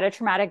 I had a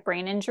traumatic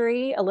brain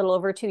injury a little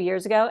over 2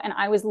 years ago, and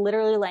I was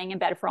literally laying in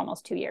bed for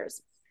almost 2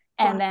 years.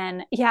 And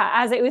then,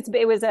 as it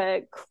was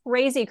a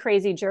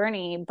crazy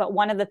journey. But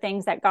one of the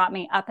things that got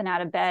me up and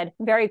out of bed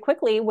very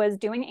quickly was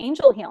doing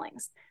angel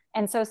healings.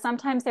 And so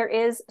sometimes there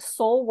is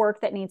soul work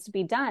that needs to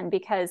be done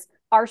because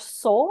our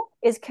soul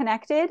is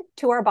connected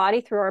to our body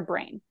through our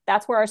brain.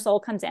 That's where our soul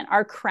comes in,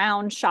 our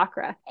crown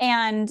chakra.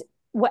 And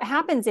what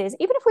happens is,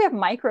 even if we have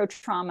micro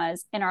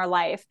traumas in our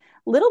life,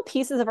 little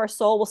pieces of our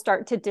soul will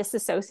start to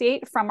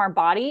disassociate from our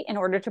body in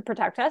order to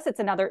protect us. It's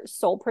another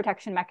soul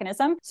protection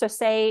mechanism. So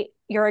say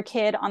you're a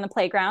kid on the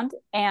playground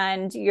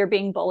and you're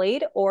being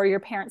bullied, or your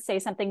parents say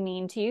something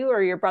mean to you,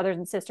 or your brothers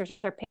and sisters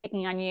are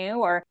picking on you,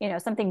 or,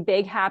 something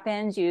big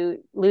happens,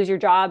 you lose your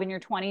job in your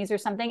 20s or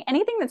something,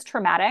 anything that's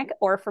traumatic.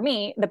 Or for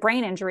me, the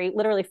brain injury,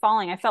 literally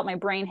falling, I felt my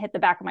brain hit the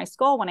back of my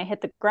skull when I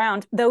hit the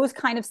ground. Those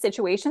kind of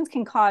situations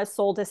can cause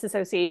soul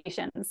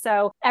disassociation.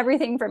 So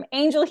everything from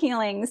angel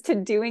healings to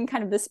doing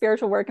kind of the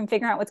spiritual work and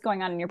figuring out what's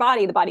going on in your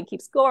body, the body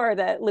keeps score,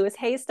 the Lewis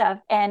Hayes stuff,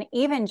 and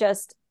even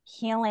just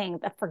healing,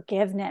 the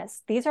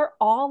forgiveness. These are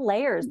all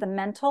layers, the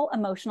mental,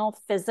 emotional,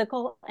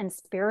 physical, and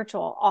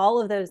spiritual. All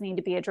of those need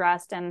to be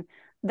addressed. And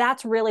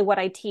that's really what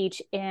I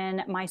teach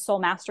in my soul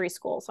mastery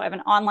school. So I have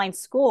an online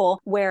school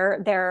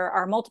where there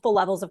are multiple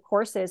levels of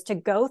courses to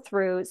go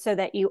through so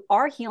that you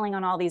are healing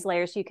on all these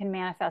layers so you can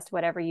manifest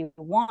whatever you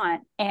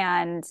want.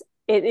 And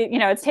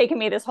it's taken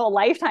me this whole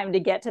lifetime to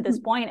get to this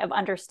point of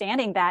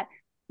understanding that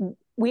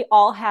we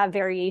all have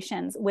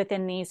variations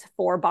within these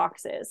 4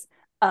 boxes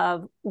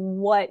of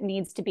what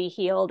needs to be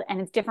healed.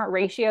 And it's different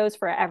ratios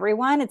for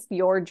everyone. It's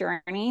your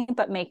journey,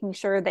 but making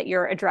sure that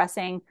you're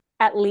addressing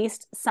at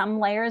least some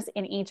layers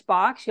in each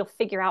box, you'll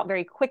figure out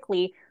very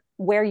quickly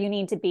where you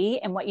need to be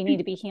and what you need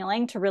to be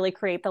healing to really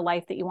create the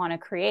life that you want to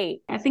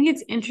create. I think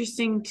it's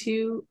interesting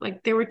too,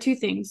 there were 2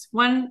 things.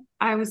 One,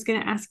 I was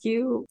going to ask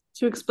you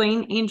to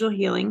explain angel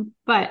healing,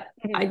 but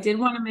I did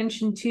want to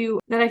mention too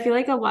that I feel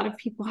like a lot of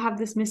people have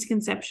this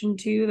misconception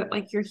too,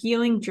 that your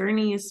healing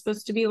journey is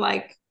supposed to be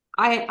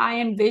I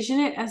envision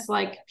it as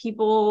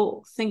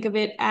people think of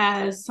it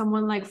as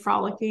someone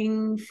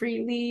frolicking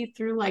freely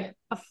through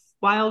a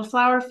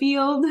wildflower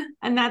field,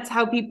 and that's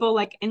how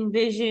people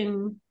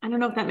envision. I don't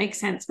know if that makes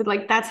sense,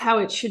 but that's how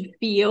it should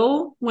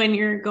feel when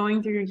you're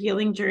going through your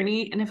healing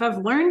journey. And if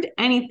I've learned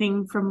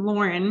anything from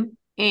Lauren,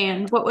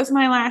 and what was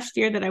my last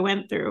year that I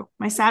went through,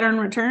 my Saturn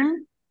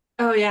return.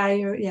 Oh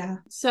yeah.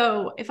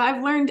 So if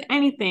I've learned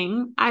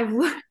anything, I've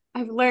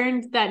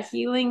learned that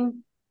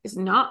healing is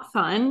not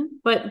fun,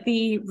 but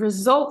the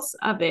results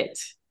of it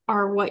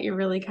are what you're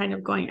really kind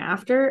of going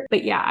after.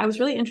 But yeah, I was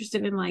really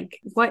interested in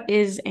what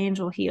is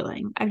angel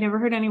healing? I've never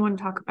heard anyone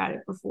talk about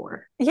it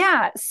before.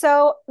 Yeah.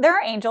 So there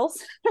are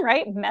angels,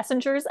 right?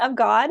 Messengers of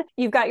God.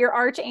 You've got your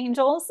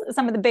archangels,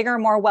 some of the bigger,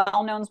 more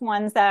well-known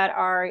ones that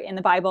are in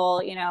the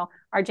Bible,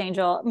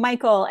 Archangel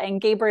Michael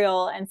and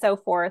Gabriel and so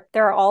forth.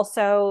 There are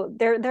also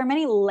there are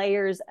many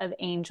layers of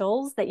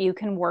angels that you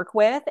can work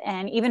with,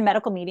 and even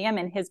Medical Medium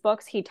in his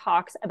books, he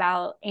talks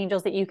about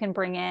angels that you can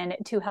bring in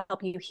to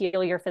help you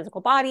heal your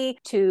physical body,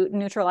 to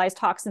neutralize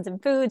toxins in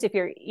foods if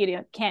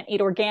can't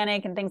eat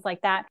organic and things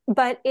like that.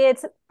 But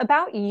it's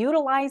about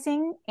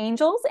utilizing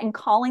angels and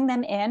calling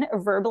them in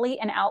verbally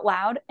and out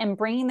loud and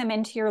bringing them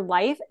into your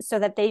life so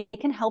that they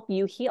can help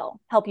you heal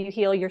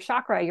your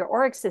chakra, your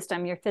auric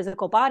system, your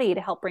physical body,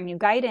 to help bring you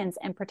guidance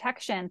and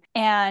protection.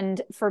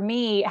 And for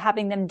me,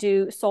 having them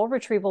do soul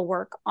retrieval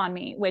work on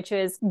me, which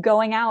is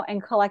going out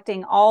and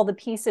collecting all the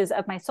pieces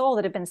of my soul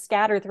that have been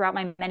scattered throughout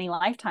my many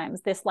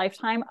lifetimes, this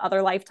lifetime,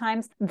 other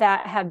lifetimes,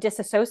 that have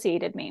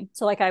disassociated me.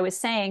 So like I was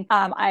saying,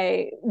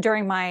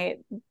 during my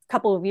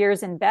couple of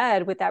years in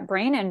bed with that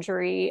brain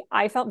injury,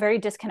 I felt very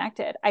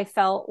disconnected. I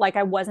felt like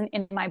I wasn't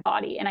in my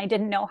body, and I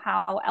didn't know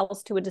how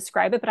else to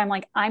describe it, but I'm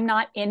like, I'm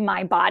not in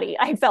my body.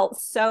 I felt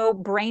so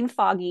brain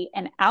foggy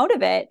and out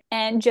of it,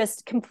 and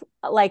just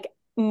like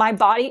my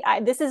body,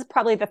 this is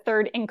probably the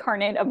third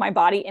incarnate of my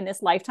body in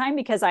this lifetime,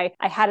 because I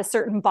had a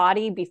certain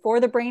body before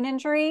the brain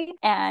injury,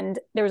 and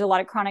there was a lot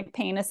of chronic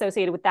pain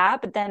associated with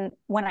that. But then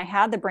when I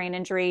had the brain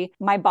injury,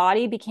 my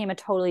body became a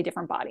totally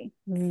different body.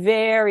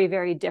 Very,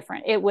 very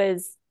different. It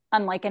was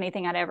unlike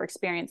anything I'd ever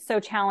experienced. So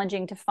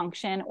challenging to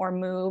function or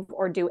move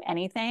or do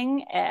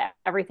anything.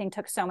 Everything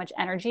took so much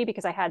energy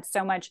because I had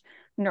so much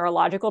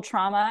neurological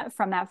trauma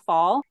from that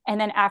fall. And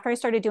then after I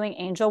started doing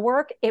angel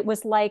work, it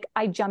was like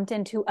I jumped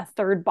into a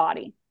third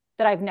body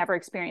that I've never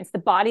experienced. The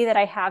body that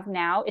I have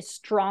now is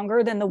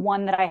stronger than the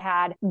one that I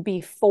had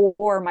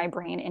before my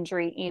brain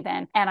injury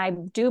even. And I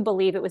do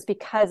believe it was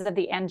because of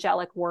the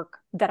angelic work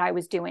that I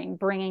was doing,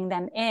 bringing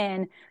them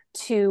in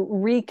to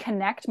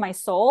reconnect my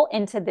soul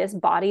into this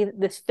body,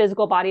 this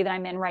physical body that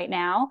I'm in right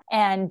now,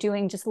 and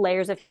doing just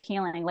layers of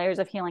healing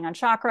on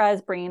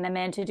chakras, bringing them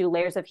in to do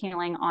layers of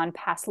healing on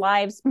past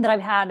lives that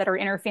I've had that are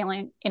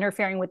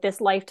interfering with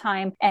this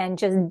lifetime, and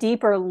just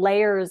deeper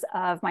layers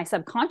of my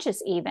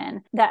subconscious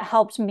even, that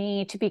helped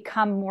me to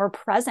become more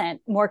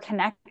present, more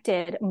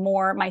connected,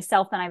 more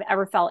myself than I've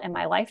ever felt in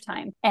my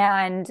lifetime.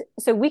 And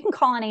so we can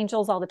call on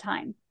angels all the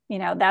time.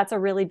 That's a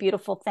really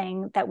beautiful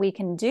thing that we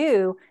can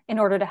do in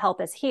order to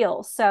help us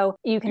heal. So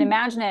you can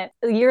imagine it.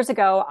 Years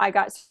ago, I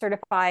got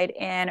certified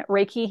in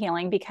Reiki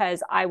healing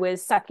because I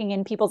was sucking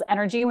in people's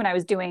energy when I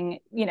was doing,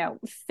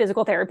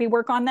 physical therapy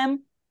work on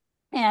them.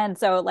 And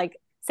so like,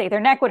 say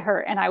their neck would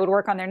hurt, and I would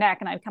work on their neck,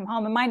 and I'd come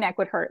home and my neck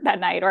would hurt that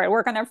night, or I'd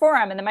work on their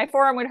forearm and then my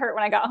forearm would hurt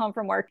when I got home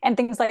from work, and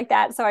things like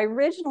that. So I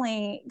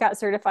originally got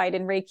certified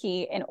in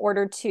Reiki in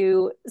order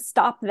to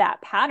stop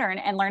that pattern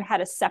and learn how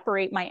to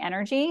separate my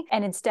energy.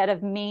 And instead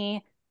of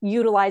me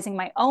utilizing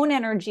my own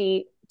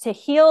energy to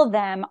heal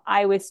them,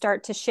 I would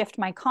start to shift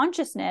my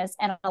consciousness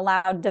and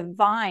allow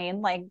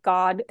divine, like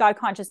God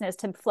consciousness,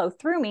 to flow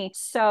through me.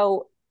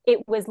 So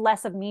it was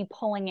less of me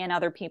pulling in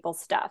other people's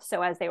stuff.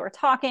 So as they were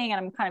talking, and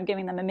I'm kind of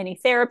giving them a mini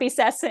therapy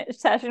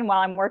session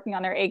while I'm working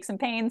on their aches and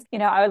pains,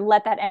 I would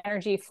let that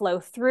energy flow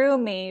through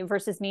me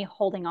versus me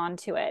holding on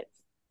to it.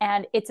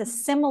 And it's a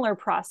similar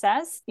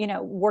process,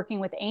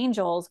 working with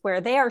angels, where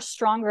they are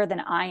stronger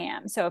than I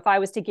am. So if I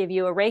was to give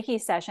you a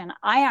Reiki session,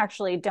 I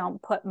actually don't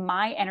put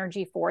my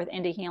energy forth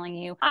into healing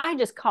you. I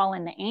just call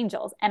in the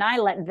angels and I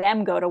let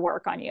them go to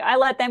work on you. I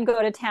let them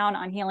go to town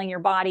on healing your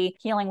body,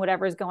 healing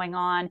whatever's going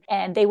on.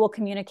 And they will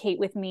communicate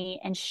with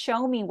me and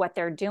show me what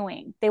they're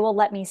doing. They will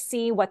let me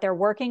see what they're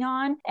working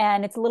on.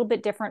 And it's a little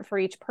bit different for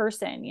each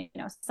person.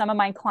 Some of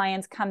my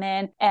clients come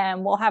in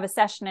and we'll have a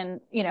session, and,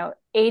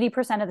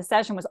 80% of the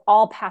session was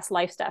all past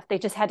life stuff. They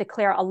just had to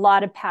clear a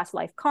lot of past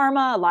life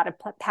karma, a lot of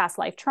past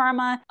life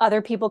trauma.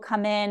 Other people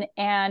come in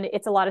and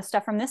it's a lot of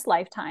stuff from this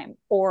lifetime,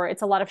 or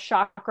it's a lot of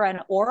chakra and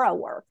aura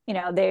work.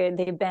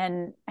 They've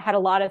had a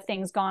lot of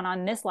things gone on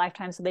in this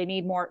lifetime, so they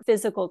need more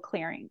physical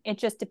clearing. It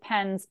just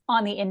depends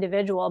on the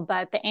individual,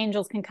 but the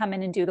angels can come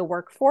in and do the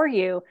work for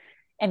you.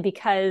 And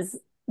because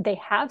they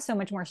have so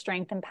much more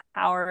strength and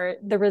power,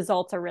 the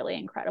results are really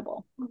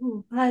incredible.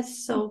 Ooh,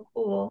 that's so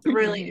cool.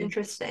 Really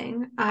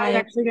interesting. I was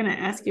actually going to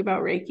ask you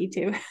about Reiki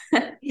too.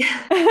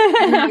 Yeah.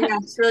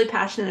 I'm really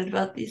passionate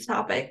about these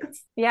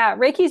topics. Yeah,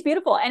 Reiki is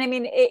beautiful. And I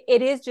mean,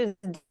 it is just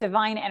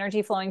divine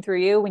energy flowing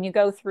through you. When you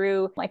go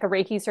through like a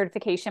Reiki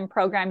certification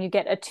program, you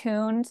get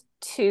attuned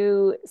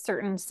to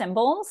certain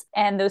symbols,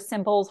 and those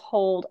symbols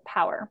hold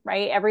power,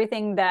 right?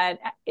 Everything that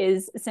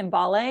is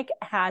symbolic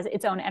has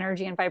its own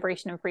energy and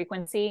vibration and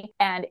frequency,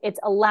 and it's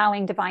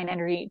allowing divine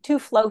energy to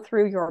flow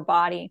through your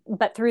body.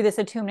 But through this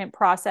attunement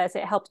process,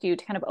 it helps you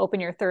to kind of open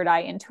your third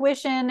eye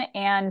intuition.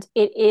 And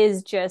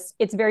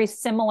it's very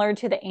similar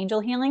to the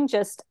angel healing,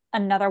 just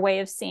another way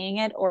of seeing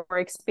it or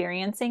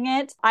experiencing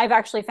it. I've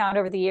actually found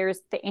over the years,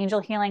 the angel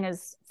healing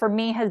for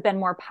me has been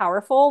more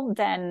powerful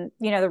than,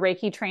 the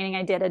Reiki training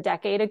I did a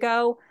decade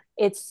ago.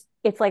 It's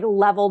like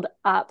leveled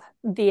up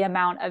the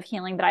amount of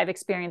healing that I've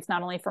experienced,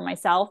 not only for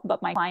myself,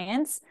 but my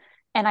clients.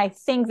 And I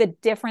think the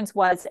difference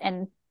was,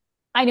 and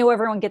I know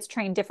everyone gets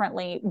trained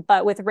differently,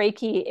 but with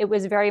Reiki, it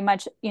was very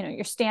much,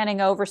 you're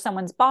standing over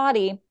someone's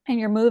body and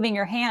you're moving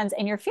your hands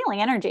and you're feeling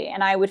energy.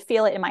 And I would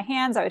feel it in my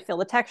hands. I would feel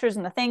the textures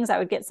and the things. I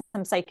would get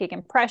some psychic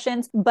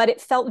impressions, but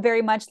it felt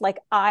very much like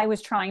I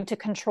was trying to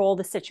control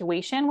the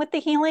situation with the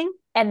healing.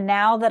 And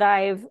now that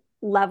I've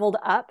leveled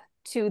up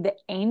to the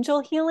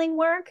angel healing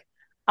work,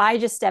 I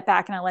just step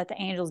back and I let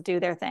the angels do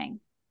their thing.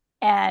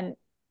 And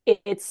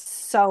it's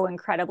so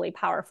incredibly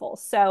powerful.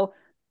 So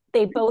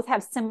they both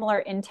have similar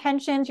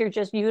intentions. You're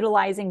just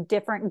utilizing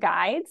different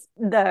guides.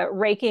 The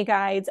Reiki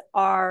guides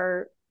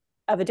are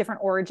of a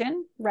different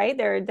origin, right?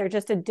 They're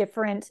just a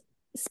different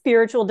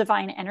spiritual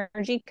divine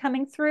energy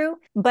coming through,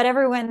 but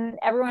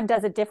everyone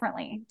does it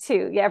differently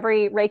too.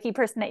 Every Reiki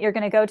person that you're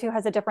going to go to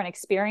has a different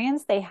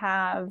experience. They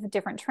have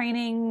different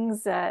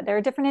trainings. They're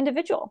a different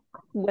individual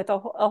with a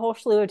whole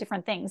slew of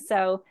different things.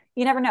 So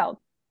you never know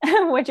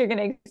what you're going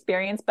to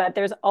experience, but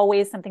there's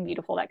always something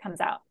beautiful that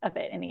comes out of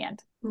it in the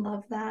end.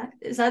 Love that.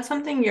 Is that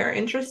something you're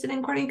interested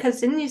in, Courtney?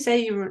 Because didn't you say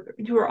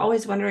you were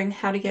always wondering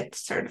how to get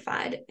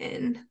certified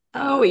in?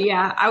 Oh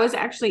yeah, I was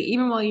actually,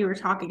 even while you were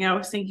talking, I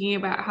was thinking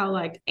about how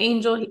like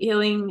angel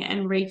healing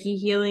and Reiki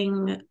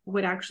healing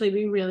would actually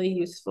be really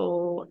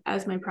useful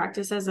as my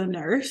practice as a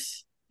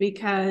nurse,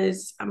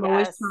 because I'm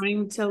always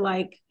trying to,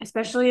 like,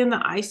 especially in the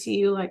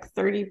ICU, like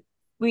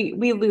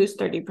we lose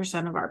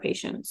 30% of our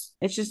patients.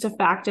 It's just a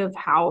fact of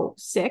how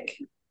sick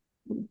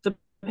the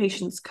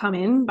patients come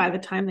in. By the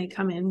time they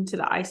come into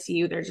the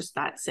ICU, they're just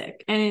that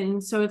sick.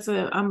 And so it's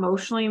a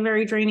emotionally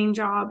very draining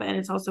job, and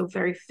it's also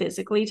very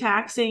physically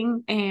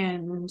taxing.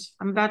 And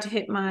I'm about to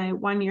hit my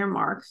 1 year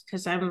mark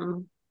because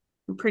I'm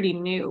pretty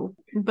new,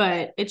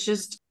 but it's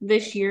just,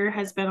 this year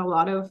has been a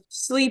lot of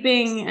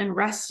sleeping and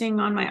resting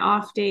on my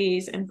off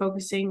days and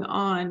focusing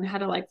on how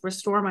to like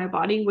restore my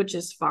body, which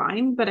is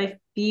fine, but I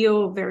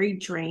feel very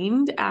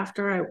drained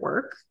after I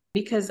work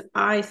because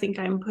I think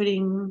I'm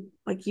putting,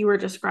 like you were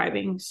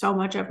describing, so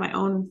much of my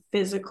own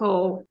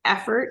physical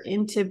effort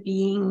into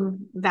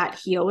being that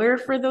healer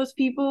for those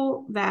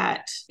people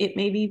that it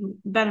may be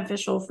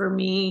beneficial for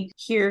me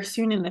here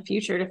soon in the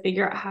future to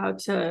figure out how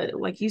to,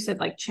 like you said,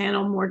 like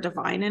channel more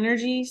divine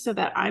energy so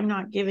that I'm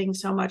not giving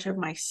so much of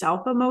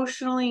myself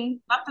emotionally.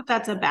 Not that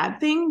that's a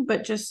bad thing,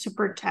 but just to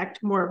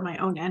protect more of my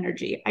own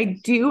energy. I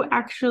do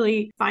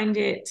actually find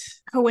it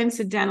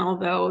coincidental,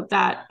 though,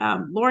 that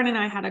Lauren and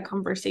I had a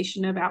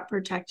conversation about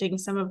protecting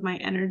some of my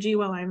energy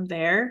while I'm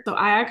there. So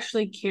I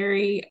actually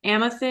carry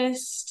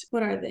amethyst.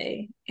 What are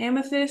they?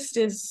 Amethyst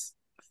is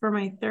for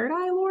my third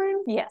eye,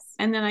 Lauren. Yes.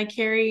 And then I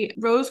carry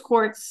rose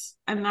quartz,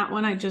 and that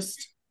one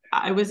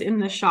I was in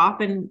the shop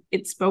and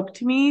it spoke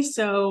to me.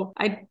 So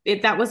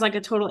that was like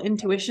a total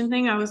intuition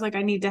thing. I was like,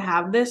 I need to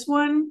have this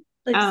one.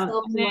 Like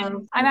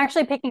self-love. I'm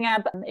actually picking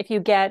up, if you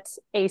get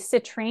a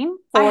citrine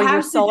for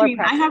your solar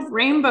plexus. I have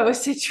rainbow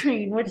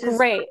citrine, which is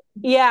great.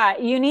 Yeah,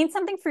 you need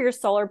something for your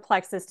solar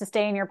plexus to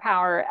stay in your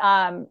power.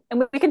 And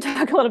we can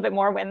talk a little bit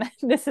more when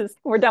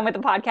we're done with the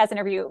podcast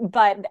interview.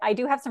 But I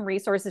do have some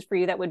resources for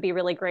you that would be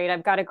really great.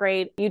 I've got a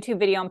great YouTube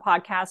video and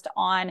podcast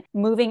on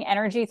moving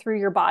energy through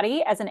your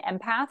body as an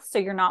empath, so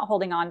you're not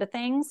holding on to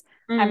things.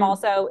 I'm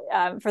also,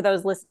 for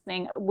those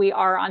listening, we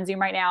are on Zoom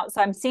right now. So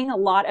I'm seeing a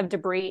lot of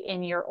debris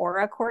in your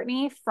aura,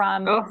 Courtney,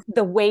 from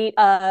the weight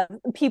of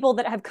people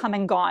that have come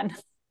and gone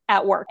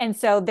at work. And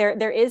so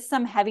there is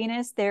some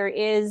heaviness.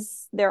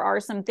 There are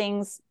some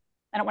things,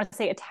 I don't want to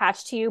say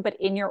attached to you, but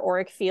in your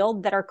auric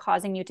field that are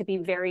causing you to be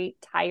very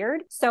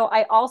tired. So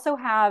I also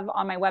have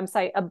on my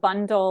website a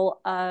bundle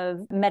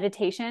of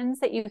meditations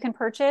that you can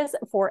purchase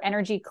for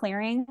energy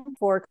clearing,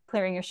 for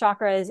clearing your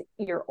chakras,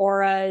 your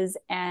auras,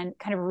 and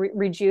kind of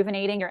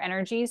rejuvenating your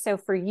energy. So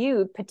for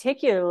you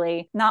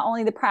particularly, not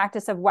only the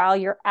practice of while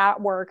you're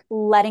at work,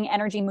 letting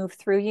energy move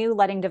through you,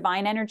 letting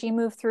divine energy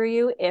move through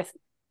you. If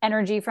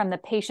energy from the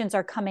patients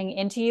are coming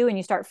into you and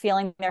you start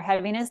feeling their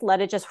heaviness,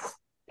 let it just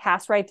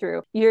pass right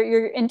through.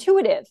 You're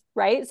intuitive,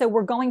 right? So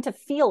we're going to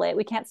feel it.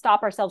 We can't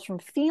stop ourselves from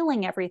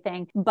feeling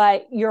everything,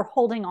 but you're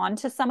holding on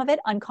to some of it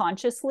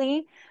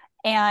unconsciously.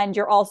 And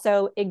you're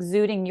also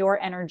exuding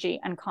your energy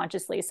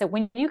unconsciously. So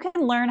when you can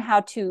learn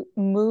how to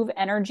move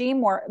energy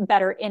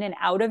better in and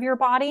out of your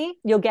body,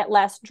 you'll get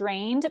less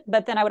drained.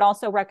 But then I would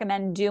also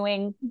recommend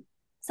doing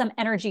some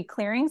energy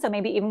clearing. So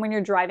maybe even when you're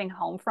driving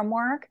home from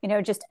work,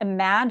 just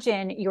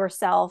imagine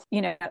yourself,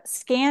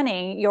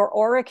 scanning your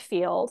auric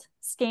field,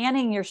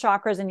 scanning your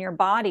chakras in your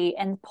body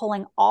and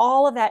pulling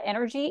all of that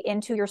energy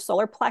into your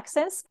solar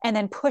plexus and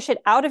then push it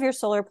out of your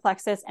solar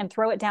plexus and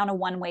throw it down a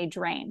one-way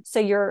drain. So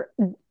you're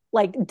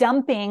like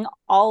dumping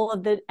all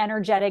of the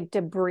energetic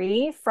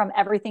debris from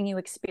everything you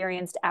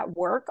experienced at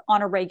work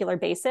on a regular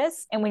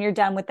basis. And when you're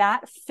done with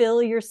that,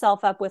 fill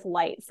yourself up with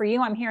light. For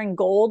you, I'm hearing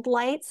gold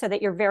light so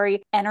that you're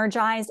very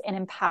energized and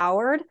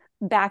empowered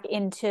back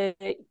into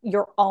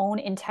your own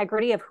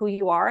integrity of who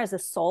you are as a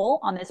soul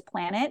on this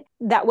planet.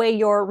 That way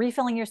you're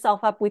refilling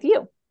yourself up with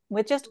you,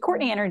 with just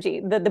Courtney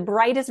energy, the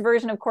brightest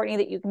version of Courtney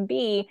that you can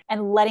be,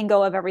 and letting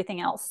go of everything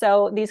else.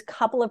 So these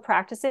couple of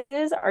practices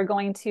are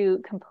going to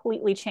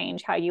completely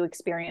change how you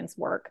experience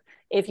work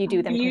if you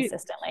do them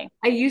consistently.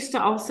 I used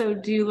to also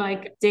do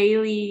like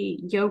daily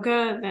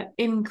yoga that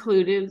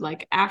included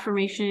like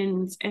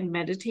affirmations and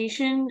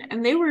meditation,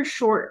 and they were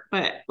short,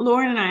 but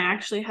Lauren and I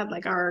actually had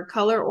like our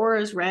color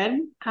auras read.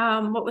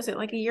 What was it,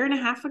 like a year and a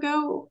half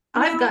ago?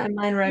 I've gotten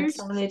mine read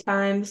so many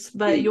times,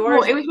 but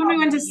yours. Well, it was when we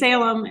went to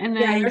Salem, and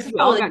then yours was we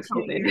all probably got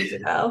like COVID. 2 years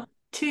ago.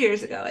 2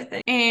 years ago, I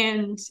think.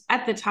 And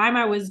at the time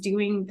I was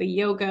doing the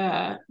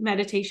yoga,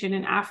 meditation,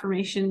 and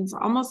affirmations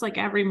almost like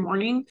every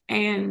morning.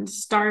 And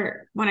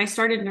when I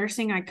started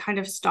nursing, I kind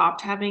of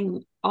stopped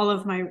having all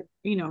of my,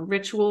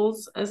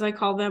 rituals, as I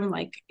call them,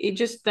 like it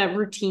just that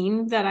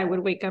routine that I would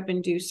wake up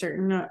and do a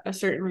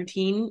certain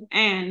routine.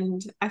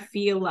 And I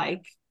feel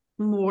like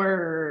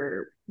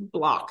more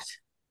blocked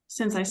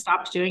since I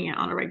stopped doing it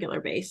on a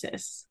regular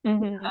basis.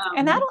 Mm-hmm.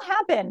 And that'll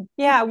happen.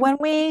 Yeah. When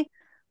we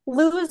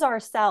lose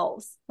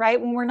ourselves, right?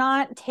 When we're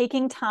not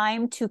taking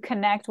time to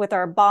connect with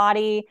our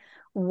body,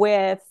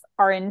 with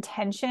our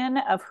intention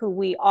of who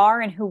we are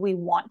and who we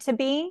want to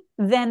be,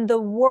 then the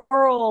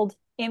world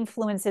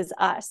influences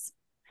us.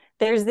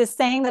 There's this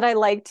saying that I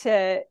like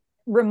to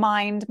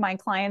remind my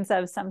clients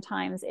of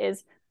sometimes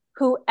is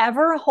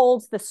whoever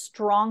holds the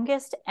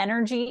strongest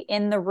energy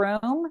in the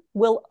room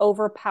will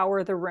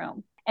overpower the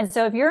room. And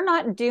so if you're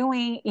not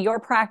doing your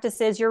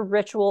practices, your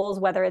rituals,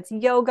 whether it's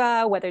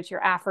yoga, whether it's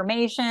your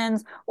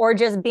affirmations, or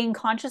just being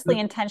consciously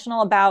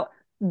intentional about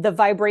the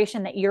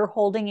vibration that you're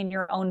holding in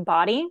your own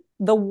body,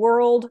 the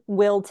world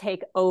will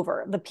take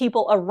over. The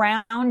people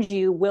around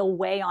you will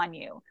weigh on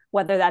you,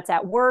 whether that's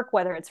at work,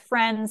 whether it's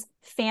friends,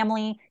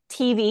 family,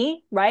 TV,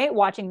 right?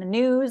 Watching the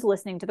news,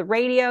 listening to the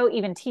radio,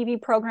 even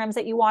TV programs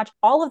that you watch,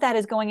 all of that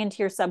is going into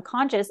your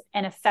subconscious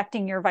and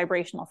affecting your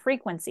vibrational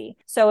frequency.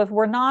 So if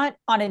we're not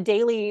on a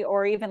daily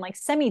or even like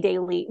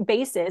semi-daily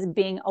basis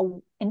being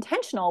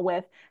intentional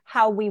with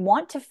how we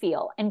want to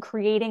feel and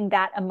creating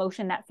that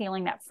emotion, that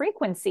feeling, that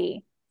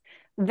frequency,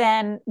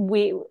 then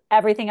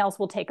everything else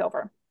will take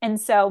over. And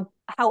so,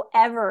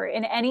 however,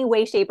 in any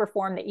way, shape, or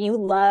form that you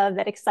love,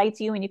 that excites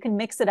you, and you can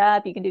mix it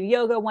up. You can do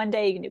yoga one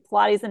day, you can do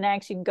Pilates the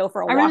next, you can go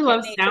for a walk. I really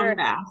love sound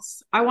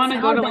baths. I want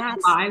to go to like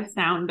a live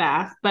sound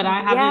bath, but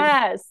I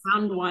haven't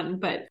found one.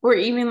 But or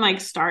even like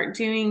start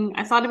doing.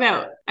 I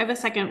have a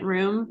second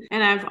room,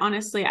 and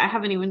I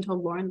haven't even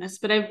told Lauren this,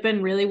 but I've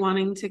been really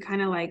wanting to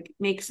kind of like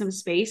make some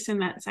space in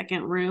that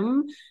second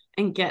room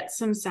and get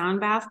some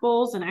sound bath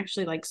bowls and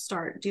actually like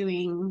start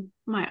doing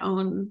my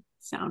own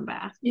sound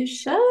bath. You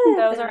should.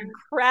 Those are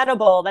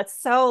incredible.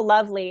 That's so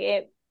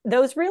lovely.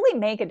 Those really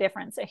make a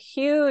difference, a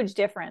huge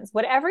difference.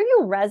 Whatever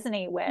you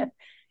resonate with,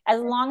 as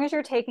long as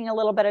you're taking a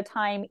little bit of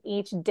time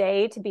each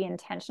day to be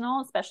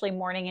intentional, especially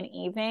morning and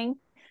evening,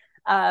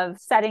 of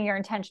setting your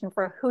intention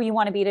for who you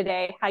want to be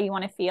today, how you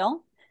want to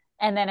feel.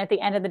 And then at the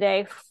end of the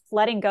day,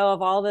 letting go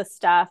of all this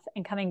stuff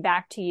and coming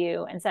back to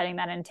you and setting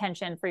that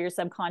intention for your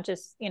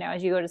subconscious,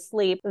 as you go to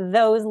sleep,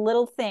 those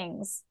little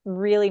things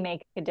really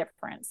make a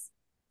difference.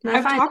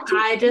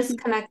 I just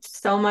connect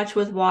so much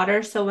with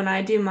water. So when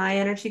I do my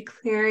energy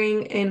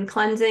clearing and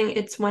cleansing,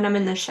 it's when I'm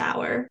in the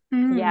shower.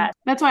 Yes.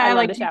 That's why I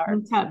like the shower.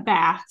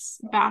 Baths.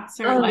 Baths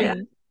are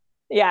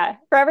yeah.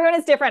 For everyone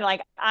it's different.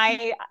 Like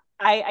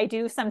I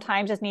do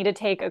sometimes just need to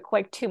take a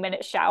quick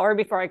 2-minute shower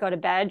before I go to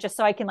bed, just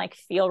so I can like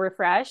feel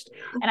refreshed.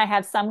 And I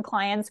have some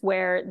clients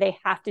where they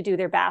have to do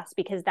their baths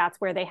because that's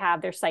where they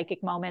have their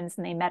psychic moments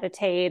and they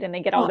meditate and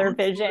they get all their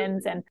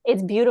visions, and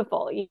it's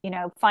beautiful.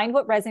 Find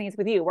what resonates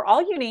with you. We're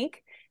all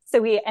unique.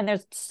 And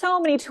there's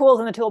so many tools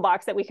in the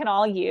toolbox that we can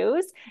all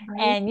use,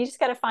 and you just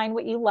got to find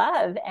what you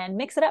love and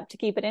mix it up to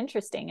keep it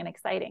interesting and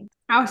exciting.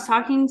 I was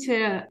talking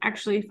to,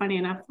 actually, funny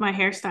enough, my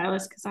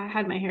hairstylist, because I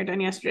had my hair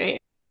done yesterday,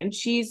 and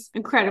she's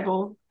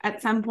incredible.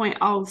 At some point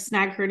I'll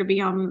snag her to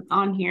be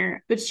on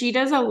here, but she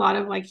does a lot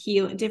of like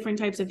different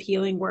types of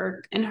healing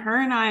work. And her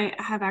and I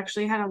have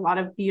actually had a lot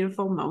of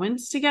beautiful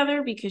moments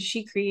together because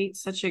she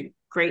creates such a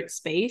great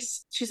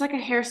space. She's like a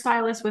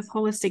hairstylist with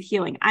holistic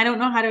healing. I don't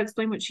know how to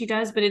explain what she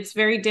does, but it's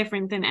very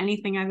different than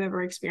anything I've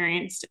ever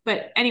experienced.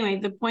 But anyway,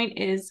 the point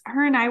is,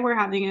 her and I were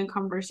having a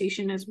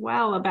conversation as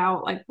well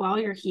about like, while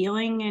you're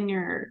healing and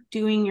you're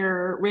doing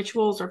your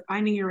rituals or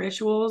finding your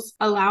rituals,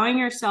 allowing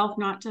yourself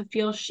not to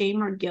feel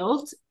shame or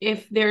guilt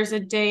if there's a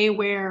day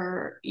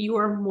where you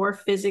are more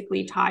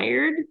physically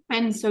tired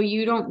and so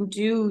you don't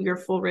do your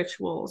full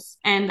rituals,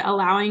 and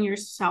allowing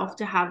yourself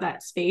to have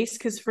that space.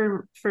 Because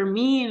for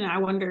me, and I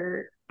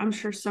wonder, I'm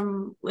sure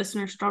some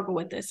listeners struggle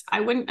with this, I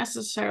wouldn't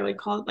necessarily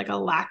call it like a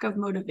lack of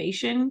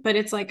motivation, but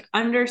it's like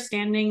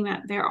understanding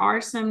that there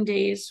are some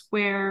days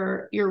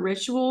where your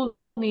ritual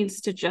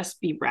needs to just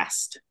be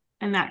rest.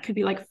 And that could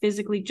be like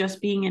physically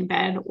just being in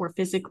bed or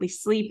physically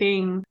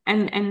sleeping,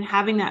 and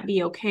having that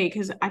be okay.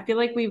 Because I feel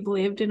like we've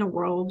lived in a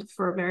world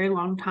for a very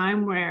long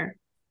time where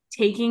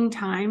taking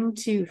time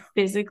to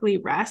physically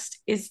rest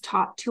is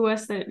taught to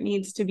us that it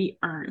needs to be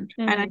earned.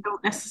 And I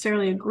don't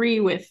necessarily agree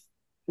with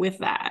with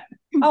that.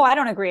 Oh, I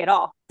don't agree at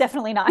all.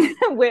 Definitely not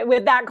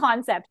with that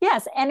concept.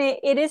 Yes. And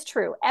it is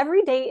true.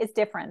 Every day is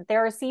different.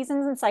 There are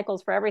seasons and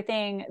cycles for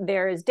everything.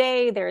 There is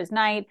day, there is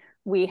night.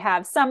 We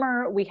have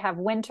summer, we have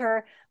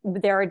winter.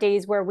 There are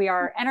days where we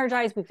are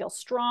energized, we feel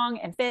strong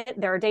and fit.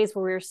 There are days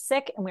where we're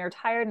sick and we are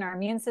tired and our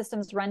immune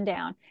systems run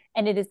down.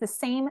 And it is the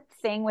same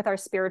thing with our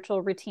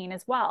spiritual routine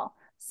as well.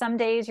 Some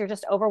days you're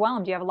just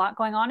overwhelmed. You have a lot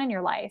going on in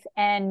your life,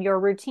 and your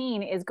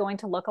routine is going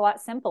to look a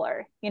lot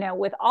simpler.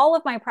 With all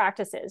of my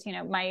practices,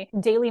 my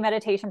daily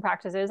meditation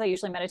practices, I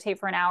usually meditate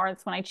for an hour.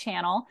 That's when I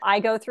channel. I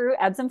go through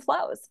ebbs and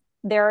flows.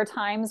 There are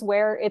times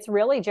where it's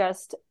really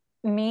just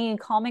me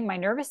calming my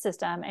nervous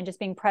system and just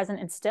being present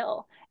and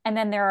still. And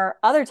then there are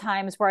other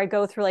times where I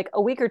go through like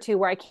a week or two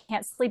where I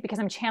can't sleep because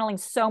I'm channeling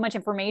so much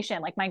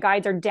information. Like my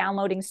guides are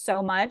downloading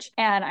so much,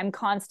 and I'm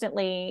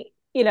constantly,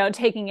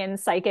 taking in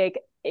psychic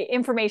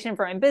information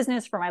for my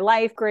business, for my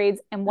life,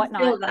 grades, and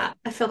whatnot.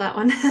 I feel that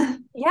one.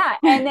 Yeah.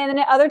 And then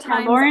at other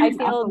times I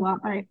feel a lot.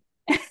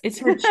 It's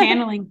her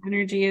channeling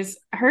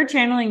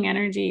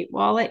energy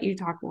Well, I'll let you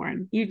talk,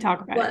 Lauren. You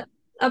talk about it.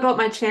 About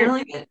my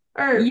channeling it?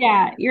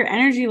 Yeah, your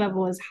energy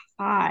level is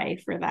high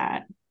for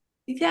that.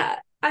 Yeah.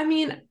 I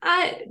mean,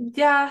 I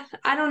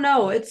don't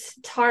know. It's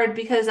hard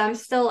because I'm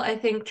still, I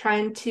think,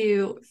 trying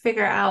to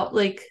figure out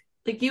like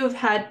you have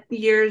had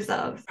years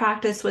of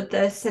practice with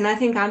this, and I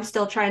think I'm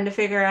still trying to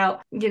figure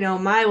out,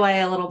 my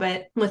way a little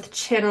bit with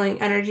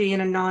channeling energy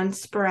in a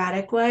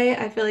non-sporadic way.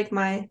 I feel like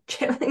my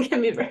channeling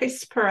can be very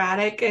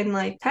sporadic and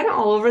like kind of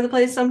all over the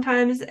place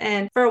sometimes.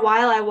 And for a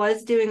while I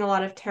was doing a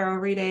lot of tarot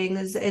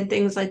readings and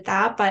things like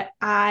that, but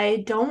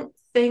I don't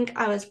think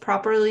I was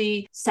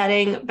properly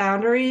setting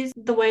boundaries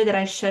the way that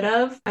I should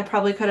have. I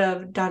probably could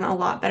have done a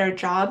lot better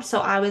job. So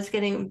I was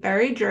getting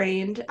very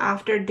drained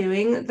after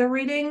doing the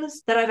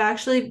readings, that I've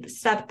actually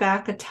stepped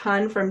back a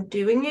ton from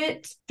doing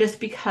it just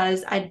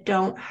because I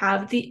don't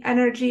have the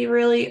energy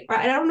really. Or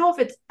I don't know if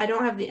it's I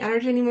don't have the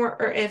energy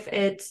anymore, or if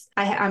it's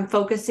I'm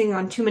focusing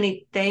on too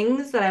many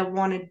things that I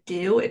want to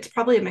do. It's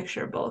probably a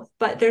mixture of both.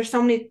 But there's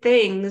so many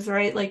things,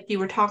 right? Like you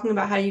were talking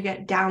about how you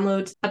get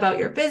downloads about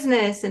your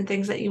business and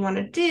things that you want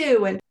to do.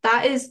 And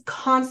that is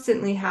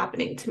constantly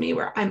happening to me,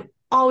 where I'm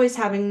always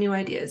having new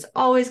ideas,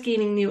 always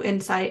gaining new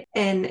insight.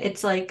 And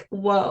it's like,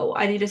 whoa,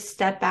 I need to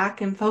step back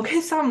and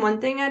focus on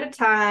one thing at a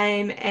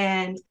time.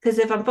 And because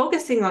if I'm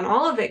focusing on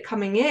all of it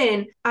coming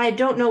in, I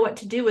don't know what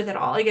to do with it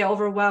all. I get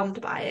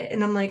overwhelmed by it.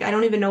 And I'm like, I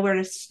don't even know where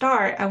to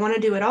start. I want to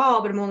do it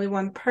all, but I'm only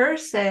one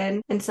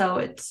person. And so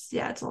it's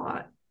a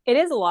lot. It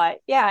is a lot.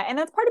 Yeah. And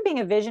that's part of being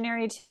a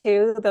visionary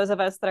too. Those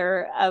of us that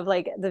are of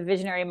like the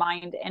visionary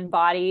mind and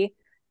body,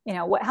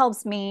 what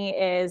helps me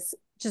is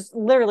just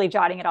literally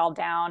jotting it all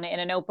down in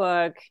a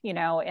notebook, in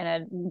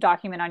a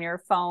document on your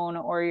phone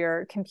or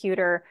your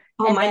computer.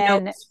 Oh, and my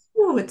notes.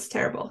 Oh, it's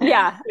terrible.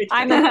 Yeah.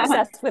 I'm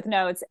obsessed with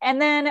notes. And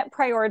then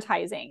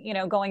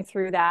prioritizing, going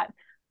through that.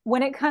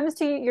 When it comes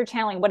to your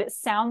channeling, what it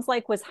sounds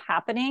like was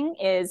happening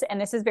is,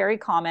 and this is very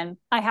common,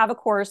 I have a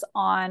course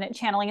on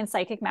channeling and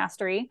psychic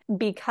mastery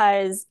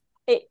because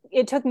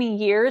it took me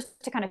years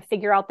to kind of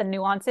figure out the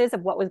nuances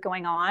of what was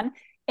going on.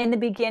 In the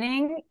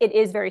beginning, it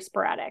is very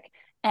sporadic,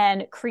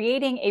 and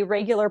creating a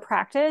regular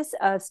practice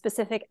of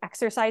specific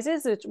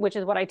exercises, which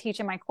is what I teach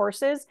in my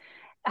courses,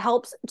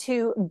 helps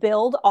to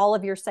build all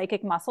of your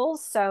psychic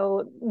muscles.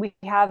 So we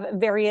have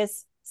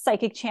various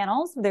psychic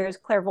channels. There's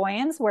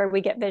clairvoyance, where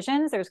we get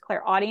visions. There's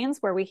clairaudience,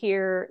 where we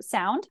hear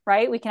sound,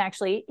 right? We can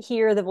actually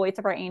hear the voice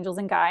of our angels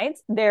and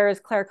guides. There's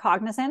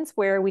claircognizance,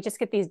 where we just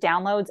get these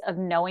downloads of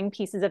knowing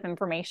pieces of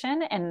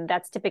information. And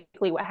that's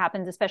typically what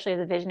happens, especially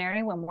as a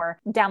visionary, when we're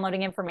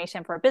downloading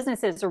information for our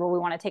businesses or where we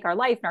want to take our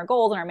life and our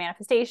goals and our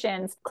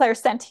manifestations.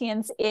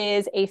 Clairsentience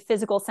is a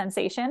physical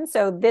sensation.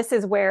 So this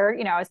is where,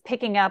 I was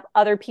picking up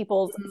other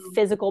people's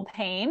physical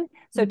pain.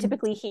 So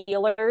typically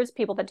healers,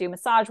 people that do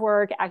massage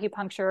work,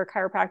 acupuncture,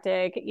 chiropractic,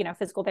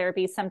 physical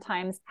therapy,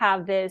 sometimes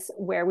have this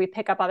where we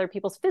pick up other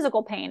people's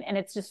physical pain, and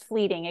it's just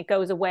fleeting. It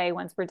goes away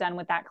once we're done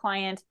with that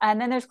client. And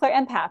then there's clair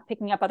empath,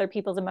 picking up other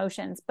people's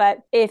emotions. But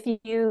if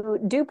you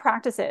do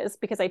practices,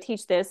 because I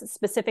teach this,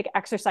 specific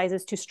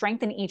exercises to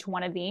strengthen each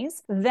one of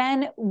these,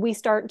 then we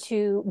start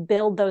to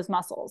build those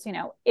muscles.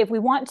 If we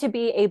want to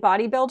be a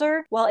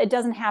bodybuilder, well, it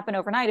doesn't happen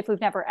overnight if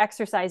we've never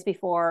exercised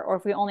before, or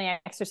if we only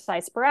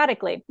exercise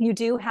sporadically. You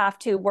do have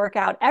to work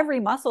out every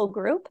muscle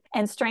group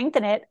and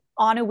strengthen it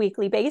on a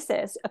weekly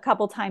basis, a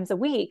couple times a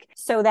week,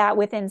 so that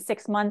within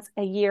 6 months,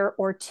 a year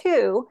or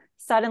two,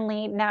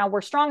 suddenly now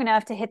we're strong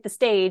enough to hit the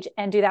stage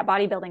and do that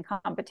bodybuilding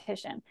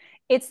competition.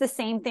 It's the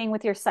same thing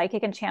with your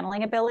psychic and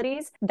channeling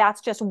abilities.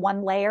 That's just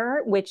one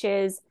layer, which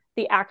is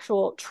the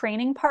actual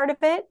training part of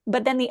it.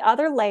 But then the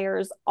other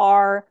layers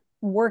are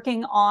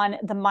working on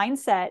the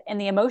mindset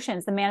and the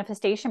emotions, the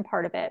manifestation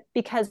part of it.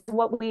 Because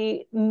what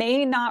we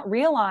may not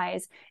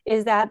realize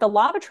is that the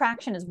law of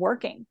attraction is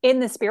working in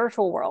the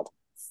spiritual world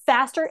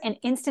faster and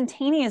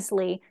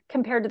instantaneously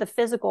compared to the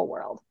physical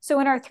world. So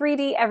in our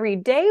 3D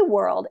everyday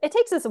world, it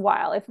takes us a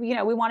while. If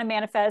we want to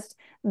manifest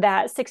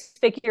that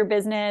 6-figure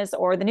business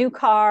or the new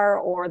car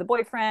or the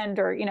boyfriend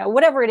or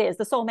whatever it is,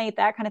 the soulmate,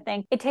 that kind of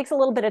thing, it takes a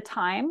little bit of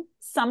time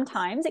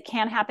Sometimes it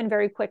can happen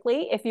very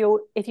quickly if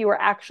you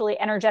are actually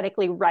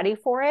energetically ready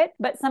for it.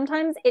 But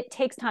sometimes it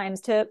takes time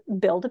to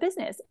build a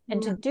business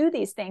and to do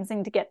these things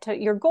and to get to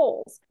your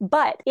goals.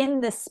 But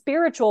in the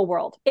spiritual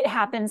world, it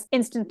happens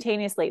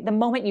instantaneously. The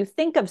moment you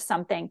think of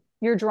something,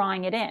 you're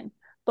drawing it in.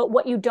 But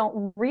what you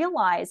don't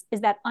realize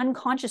is that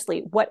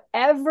unconsciously,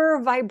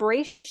 whatever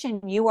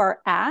vibration you are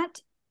at,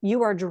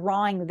 you are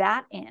drawing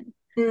that in.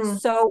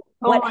 So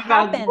what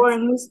happens?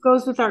 Lauren, this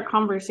goes with our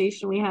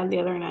conversation we had the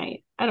other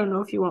night. I don't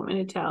know if you want me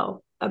to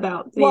tell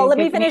about the. Well, let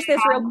me finish this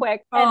real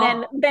quick,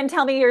 and then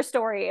tell me your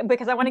story,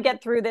 because I want to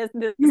get through this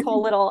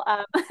whole little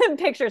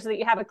picture so that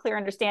you have a clear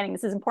understanding.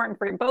 This is important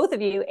for both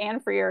of you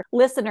and for your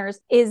listeners.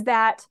 Is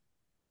that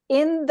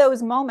in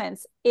those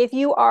moments, if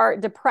you are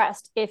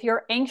depressed, if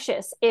you're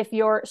anxious, if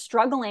you're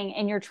struggling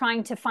and you're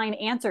trying to find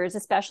answers,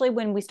 especially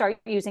when we start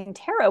using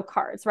tarot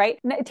cards, right?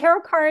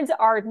 Tarot cards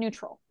are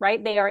neutral,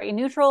 right? They are a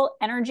neutral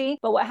energy.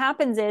 But what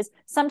happens is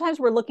sometimes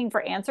we're looking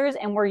for answers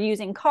and we're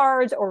using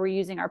cards, or we're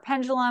using our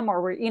pendulum,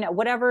 or we're,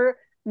 whatever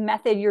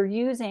method you're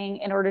using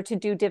in order to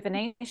do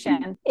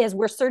divination, is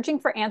we're searching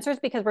for answers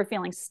because we're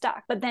feeling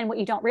stuck. But then what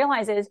you don't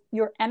realize is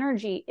your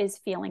energy is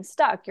feeling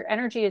stuck. Your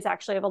energy is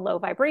actually of a low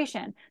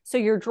vibration. So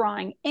you're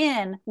drawing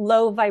in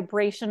low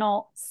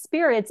vibrational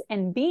spirits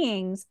and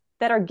beings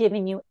that are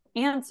giving you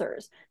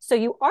answers. So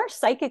you are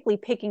psychically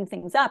picking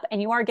things up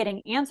and you are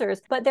getting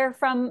answers, but they're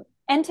from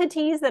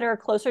entities that are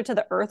closer to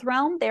the earth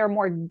realm. They are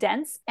more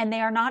dense and they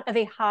are not of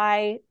a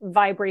high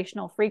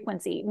vibrational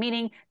frequency,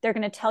 meaning they're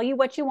going to tell you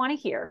what you want to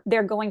hear.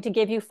 They're going to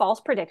give you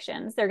false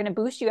predictions. They're going to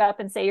boost you up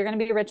and say you're going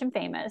to be rich and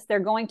famous. They're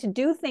going to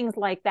do things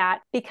like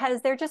that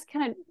because they're just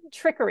kind of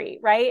trickery,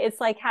 right?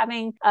 It's like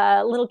having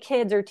little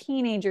kids or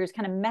teenagers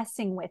kind of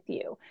messing with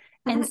you.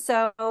 And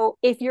so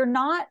if you're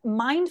not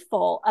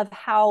mindful of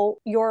how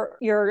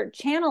you're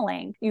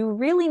channeling, you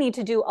really need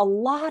to do a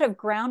lot of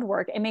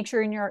groundwork and make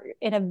sure you're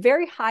in a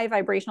very high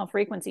vibrational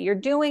frequency. You're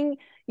doing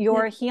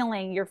your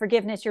healing, your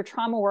forgiveness, your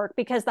trauma work,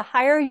 because the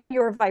higher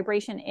your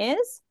vibration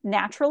is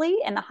naturally,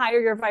 and the higher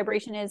your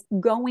vibration is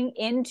going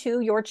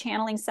into your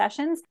channeling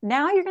sessions,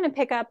 now you're going to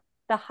pick up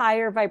the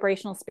higher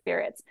vibrational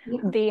spirits,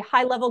 the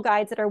high level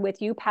guides that are with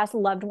you, past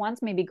loved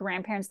ones, maybe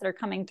grandparents that are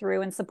coming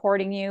through and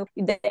supporting you,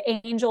 the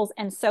angels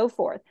and so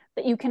forth.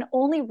 That you can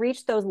only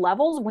reach those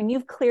levels when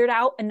you've cleared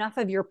out enough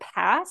of your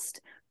past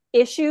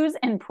issues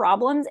and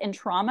problems and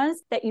traumas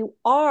that you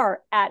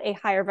are at a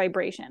higher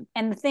vibration.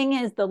 And the thing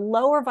is, the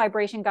lower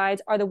vibration guides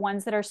are the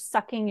ones that are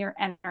sucking your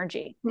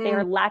energy. They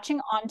are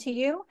latching onto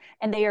you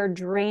and they are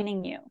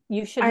draining you.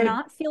 You should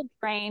not feel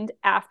drained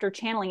after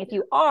channeling. If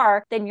you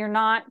are, then you're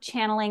not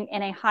channeling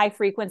in a high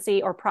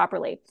frequency or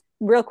properly.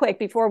 Real quick,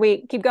 before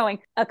we keep going,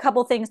 a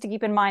couple things to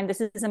keep in mind.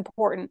 This is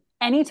important.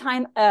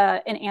 Anytime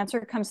an answer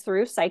comes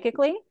through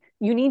psychically,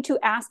 you need to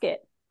ask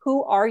it,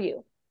 who are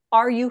you?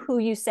 Are you who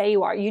you say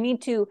you are? You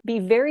need to be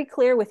very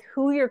clear with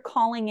who you're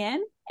calling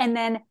in, and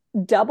then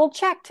double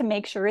check to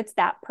make sure it's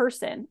that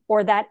person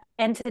or that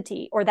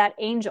entity or that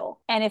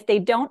angel. And if they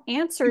don't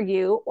answer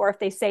you, or if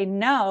they say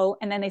no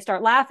and then they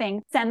start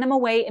laughing, send them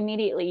away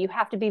immediately. You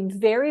have to be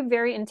very,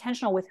 very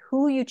intentional with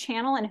who you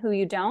channel and who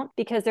you don't,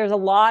 because there's a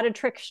lot of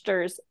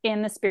tricksters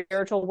in the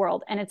spiritual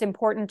world. And it's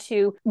important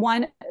to,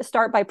 one,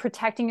 start by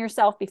protecting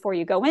yourself before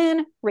you go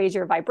in, raise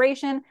your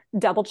vibration,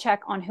 double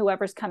check on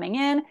whoever's coming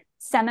in,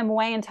 send them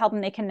away and tell them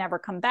they can never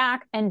come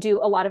back, and do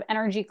a lot of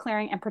energy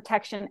clearing and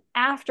protection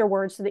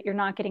afterwards so that you're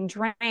not getting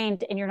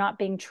drained and you're not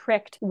being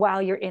tricked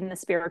while you're in the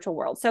spiritual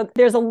world. So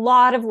there's a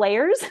lot of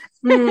layers,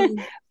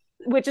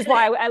 which is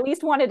why I at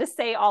least wanted to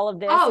say all of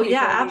this. Oh,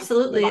 yeah,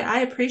 absolutely. I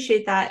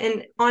appreciate that.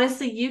 And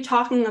honestly, you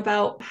talking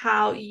about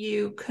how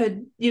you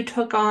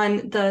took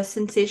on the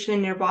sensation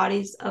in your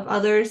bodies of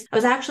others. I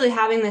was actually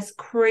having this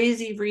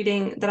crazy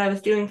reading that I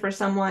was doing for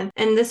someone,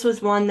 and this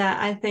was one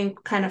that I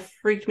think kind of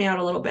freaked me out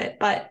a little bit.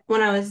 But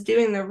when I was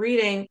doing the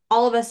reading,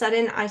 all of a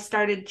sudden I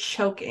started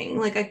choking.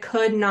 Like I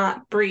could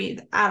not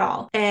breathe at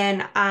all.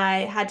 And I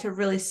had to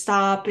really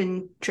stop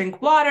and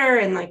drink water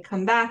and like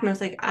come back. And I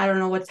was like, I don't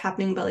know what's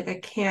happening, but like I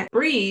can't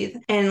breathe.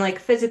 And like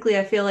physically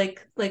I feel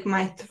like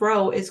my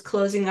throat is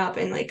closing up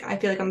and like I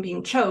feel like I'm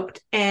being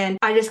choked. And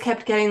I just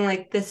kept getting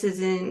like,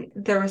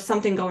 there was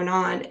something going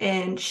on.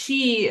 And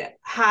she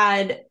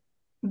had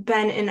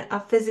been in a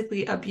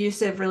physically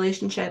abusive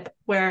relationship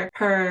where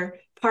her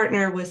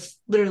partner was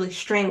literally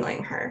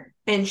strangling her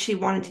and she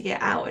wanted to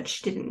get out and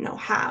she didn't know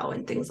how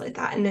and things like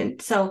that. And then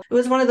so it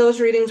was one of those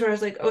readings where I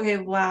was like, okay,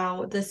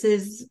 wow, this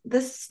is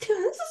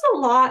a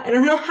lot. I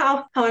don't know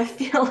how I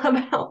feel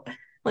about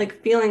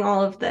like feeling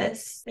all of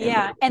this.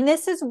 Yeah. And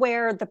this is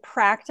where the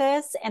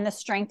practice and the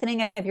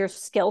strengthening of your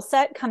skill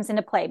set comes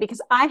into play,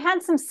 because I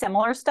had some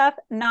similar stuff,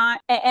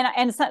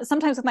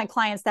 sometimes with my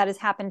clients that has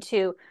happened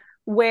too,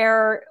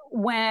 where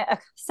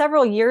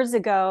several years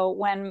ago,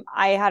 when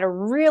I had a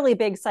really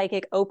big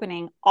psychic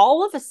opening,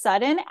 all of a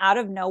sudden, out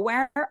of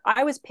nowhere,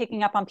 I was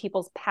picking up on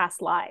people's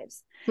past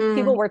lives.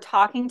 People were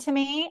talking to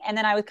me, and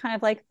then I was kind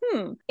of like,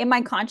 in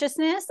my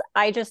consciousness,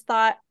 I just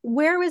thought,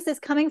 where was this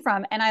coming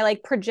from? And I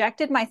like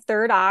projected my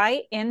third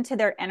eye into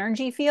their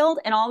energy field,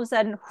 and all of a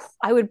sudden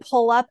I would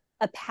pull up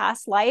a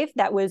past life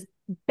that was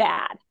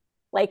bad.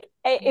 Like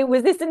it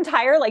was this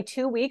entire like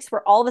 2 weeks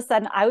where all of a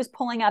sudden I was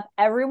pulling up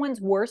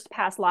everyone's worst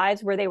past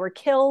lives where they were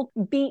killed,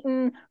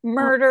 beaten,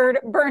 murdered,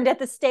 burned at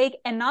the stake.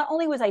 And not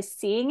only was I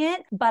seeing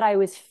it, but I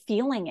was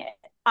feeling it.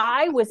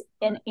 I was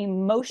an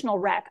emotional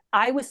wreck.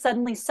 I was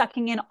suddenly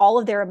sucking in all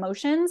of their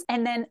emotions.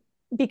 And then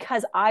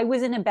because I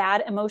was in a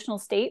bad emotional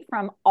state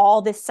from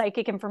all this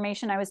psychic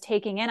information I was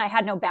taking in, I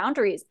had no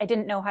boundaries. I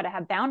didn't know how to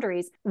have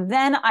boundaries.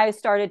 Then I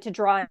started to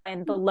draw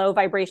in the low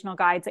vibrational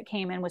guides that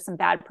came in with some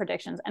bad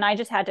predictions. And I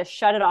just had to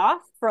shut it off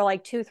for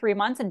like 2-3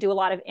 months and do a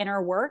lot of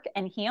inner work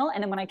and heal.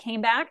 And then when I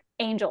came back,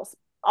 angels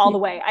all the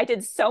way. I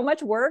did so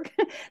much work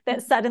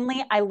that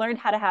suddenly I learned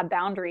how to have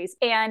boundaries.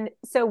 And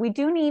so we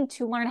do need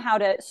to learn how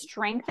to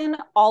strengthen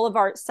all of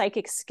our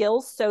psychic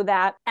skills so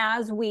that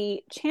as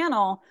we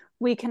channel,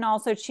 we can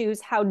also choose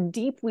how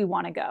deep we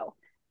want to go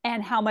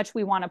and how much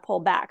we want to pull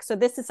back. So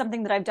this is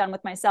something that I've done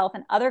with myself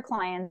and other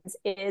clients,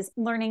 is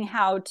learning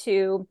how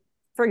to,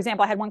 for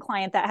example, I had one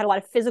client that had a lot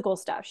of physical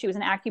stuff. She was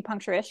an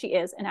acupuncturist. She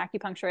is an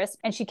acupuncturist.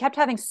 And she kept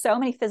having so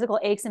many physical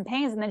aches and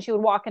pains. And then she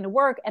would walk into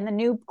work and the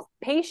new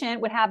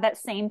patient would have that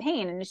same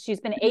pain. And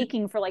she's been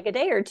aching for like a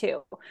day or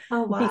two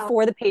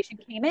before the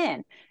patient came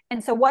in.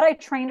 And so what I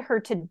trained her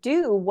to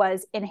do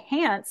was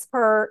enhance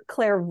her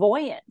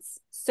clairvoyance.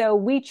 So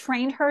we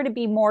trained her to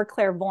be more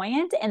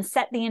clairvoyant and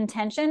set the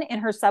intention in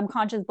her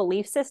subconscious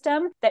belief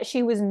system that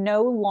she was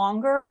no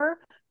longer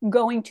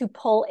going to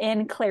pull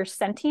in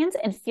clairsentience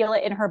and feel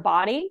it in her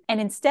body. And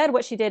instead,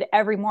 what she did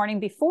every morning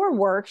before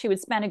work, she would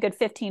spend a good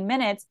 15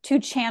 minutes to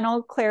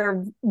channel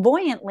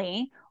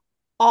clairvoyantly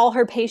all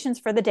her patients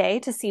for the day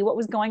to see what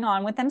was going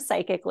on with them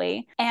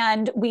psychically.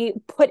 And we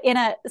put in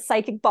a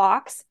psychic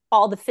box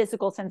all the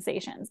physical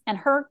sensations. And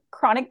her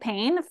chronic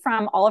pain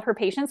from all of her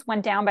patients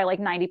went down by like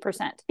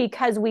 90%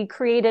 because we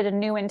created a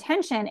new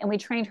intention and we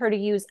trained her to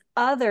use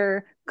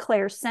other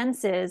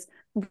clairsenses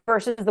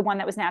versus the one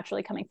that was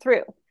naturally coming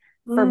through.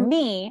 For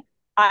me,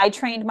 I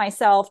trained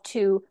myself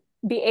to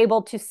be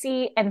able to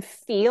see and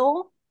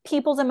feel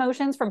people's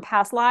emotions from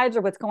past lives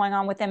or what's going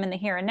on with them in the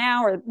here and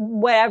now or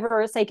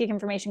whatever psychic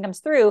information comes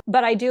through.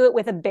 But I do it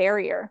with a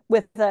barrier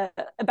with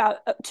about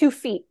 2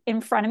 feet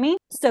in front of me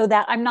so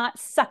that I'm not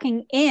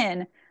sucking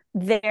in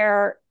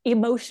their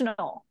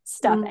emotional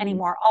stuff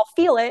anymore. I'll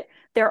feel it.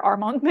 There are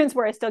moments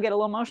where I still get a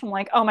little emotional,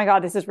 like, oh my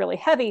God, this is really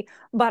heavy,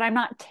 but I'm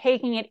not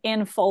taking it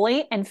in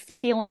fully and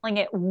feeling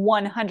it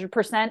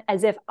 100%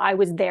 as if I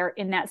was there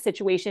in that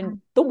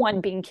situation, the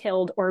one being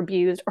killed or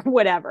abused or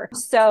whatever.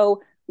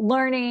 So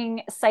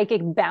learning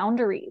psychic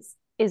boundaries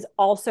is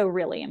also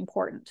really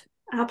important.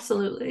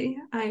 Absolutely.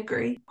 I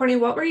agree. Courtney,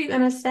 what were you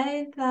going to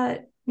say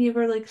that you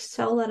were like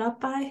so lit up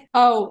by?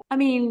 Oh, I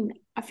mean,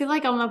 I feel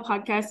like on the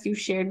podcast you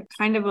shared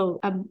kind of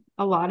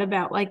a lot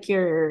about like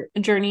your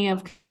journey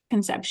of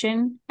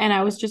conception. And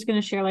I was just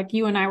going to share, like,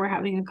 you and I were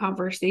having a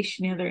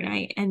conversation the other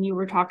night and you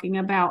were talking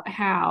about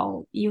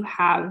how you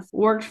have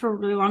worked for a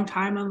really long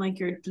time on like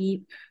your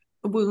deep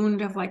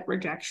wound of like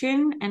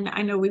rejection. And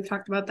I know we've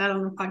talked about that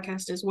on the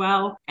podcast as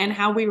well, and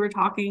how we were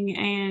talking.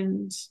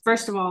 And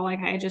first of all,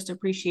 like, I just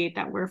appreciate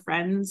that we're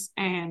friends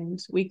and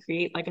we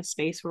create like a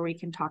space where we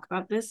can talk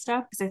about this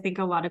stuff, because I think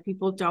a lot of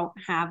people don't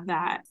have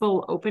that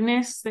full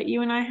openness that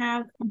you and I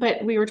have.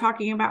 But we were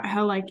talking about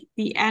how like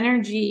the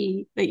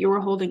energy that you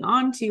were holding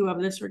on to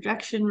of this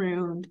rejection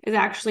wound is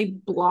actually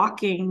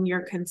blocking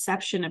your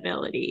conception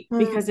ability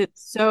because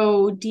it's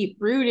so deep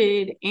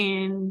rooted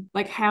in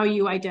like how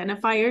you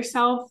identify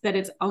yourself that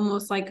it's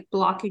almost like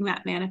blocking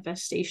that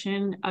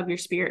manifestation of your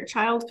spirit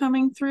child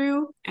coming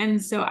through.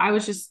 And so I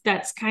was just,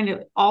 that's kind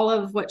of all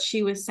of what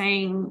she was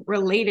saying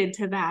related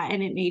to that.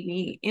 And it made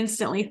me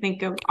instantly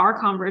think of our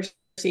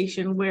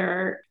conversation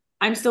where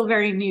I'm still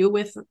very new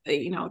with,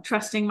 you know,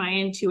 trusting my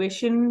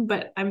intuition,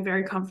 but I'm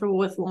very comfortable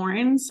with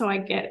Lauren. So I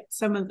get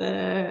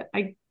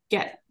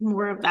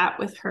more of that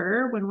with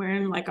her when we're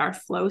in like our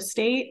flow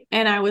state.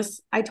 And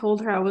I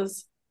told her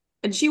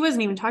and she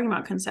wasn't even talking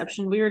about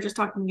conception. We were just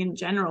talking in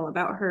general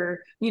about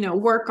her, you know,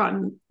 work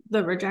on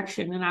the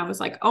rejection. And I was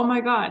like, oh my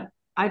God,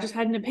 I just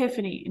had an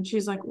epiphany. And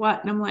she's like,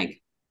 what? And I'm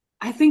like,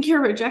 I think your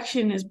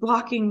rejection is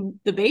blocking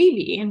the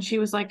baby. And she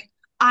was like,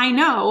 I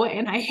know,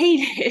 and I hate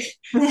it.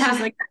 Yeah.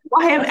 She's like, that's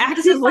why I'm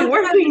actively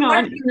working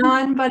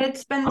on, but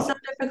it's been so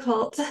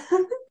difficult.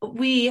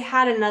 We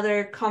had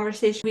another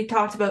conversation. We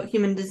talked about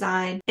human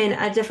design in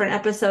a different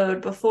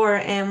episode before,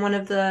 and one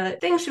of the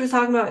things she was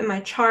talking about in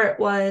my chart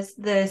was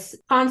this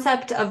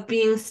concept of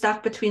being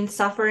stuck between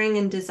suffering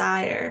and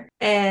desire.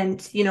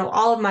 And, you know,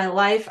 all of my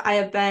life, I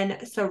have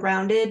been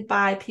surrounded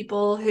by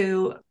people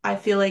who I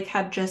feel like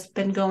have just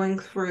been going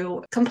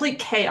through complete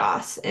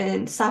chaos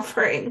and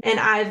suffering. And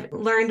I've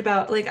learned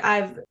about, like,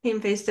 I've came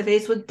face to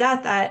face with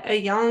death at a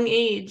young young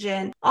age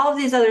and all of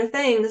these other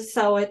things.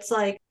 So it's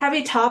like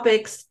heavy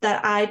topics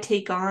that I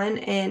take on,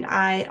 and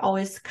I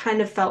always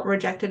kind of felt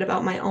rejected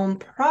about my own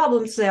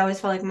problems. So I always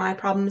felt like my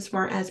problems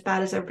weren't as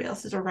bad as everybody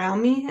else's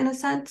around me in a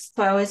sense.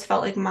 So I always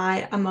felt like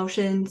my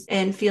emotions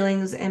and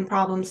feelings and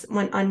problems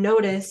went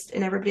unnoticed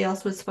and everybody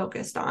else was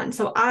focused on.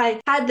 So I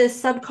had this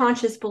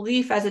subconscious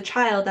belief as a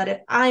child that if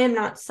I am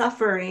not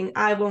suffering,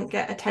 I won't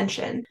get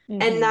attention.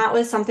 And that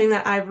was something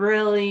that I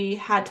really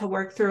had to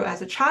work through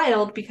as a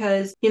child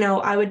because, you know,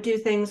 I would do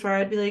things where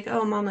I'd be like,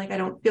 oh, mom, like, I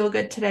don't feel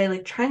good today,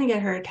 like trying to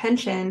get her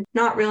attention,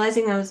 not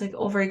realizing I was like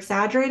over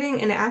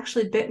exaggerating. And it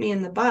actually bit me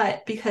in the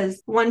butt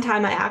because one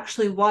time I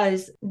actually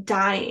was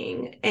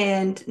dying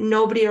and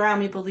nobody around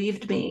me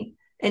believed me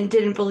and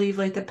didn't believe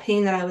like the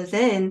pain that I was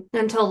in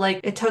until like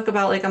it took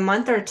about like a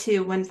month or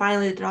two when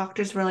finally the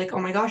doctors were like, oh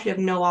my gosh, you have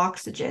no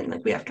oxygen.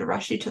 Like we have to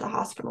rush you to the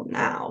hospital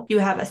now. You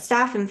have a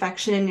staph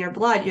infection in your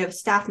blood. You have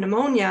staph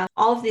pneumonia,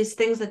 all of these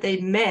things that they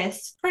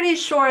miss. Pretty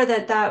sure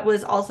that that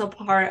was also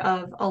part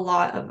of a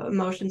lot of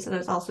emotions that I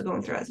was also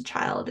going through as a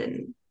child.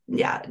 And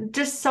yeah,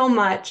 just so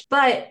much.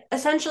 But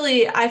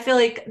essentially, I feel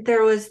like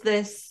there was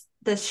this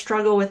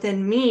struggle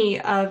within me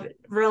of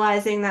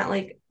realizing that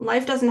like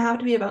life doesn't have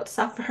to be about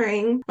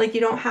suffering. Like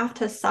you don't have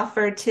to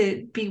suffer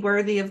to be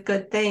worthy of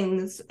good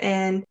things.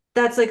 And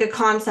that's like a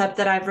concept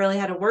that I've really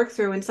had to work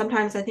through. And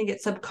sometimes I think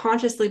it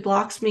subconsciously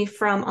blocks me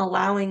from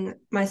allowing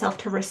myself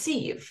to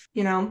receive,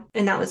 you know,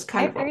 and that was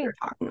kind of what we were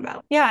talking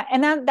about. Yeah.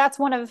 And that's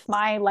one of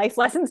my life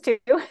lessons too.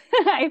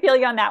 I feel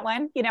you on that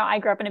one. You know, I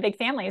grew up in a big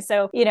family.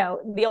 So, you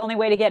know, the only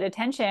way to get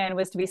attention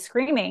was to be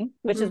screaming,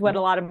 which is what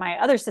a lot of my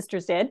other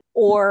sisters did,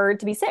 or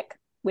to be sick,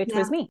 which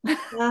was me.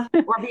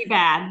 Or be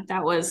bad.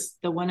 That was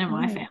the one in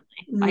my family.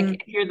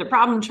 Like if you're the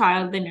problem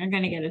child, then you're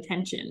going to get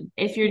attention.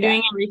 If you're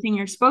doing everything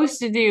you're supposed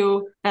to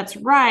do, that's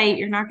right,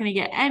 you're not going to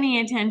get any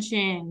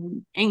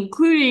attention,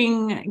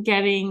 including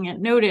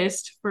getting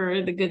noticed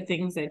for the good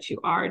things that you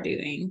are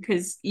doing,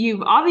 because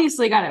you've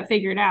obviously got it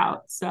figured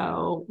out.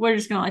 So we're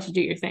just going to let you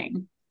do your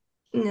thing.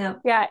 No.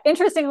 Yeah.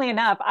 Interestingly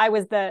enough, I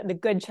was the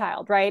good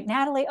child, right?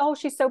 Natalie, oh,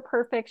 she's so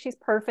perfect. She's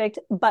perfect.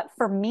 But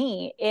for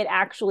me, it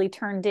actually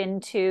turned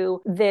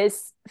into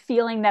this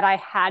feeling that I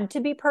had to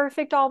be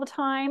perfect all the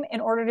time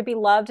in order to be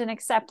loved and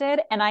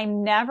accepted. And I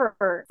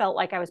never felt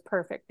like I was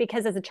perfect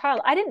because as a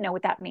child, I didn't know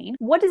what that means.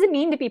 What does it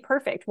mean to be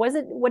perfect?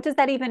 What does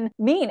that even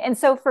mean? And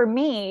so for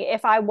me,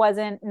 if I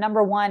wasn't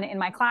number one in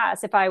my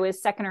class, if I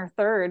was second or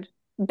third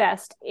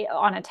best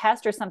on a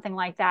test or something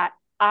like that,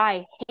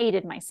 I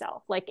hated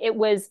myself. Like it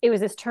was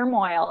this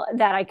turmoil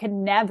that I could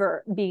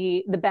never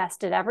be the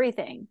best at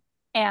everything.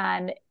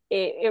 And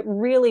it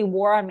really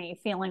wore on me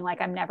feeling like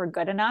I'm never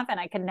good enough and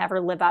I could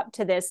never live up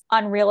to this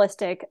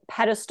unrealistic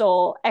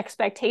pedestal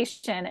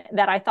expectation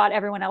that I thought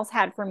everyone else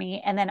had for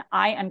me. And then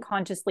I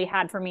unconsciously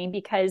had for me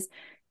because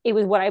it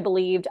was what I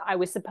believed I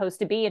was supposed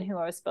to be and who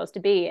I was supposed to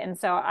be. And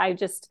so I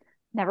just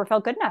never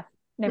felt good enough.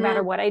 No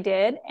matter what I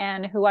did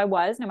and who I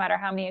was, no matter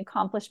how many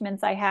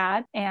accomplishments I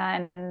had.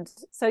 And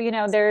so, you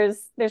know,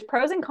 there's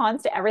pros and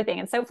cons to everything.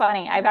 It's so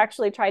funny. I've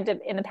actually tried to,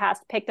 in the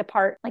past, pick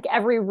apart like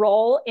every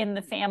role in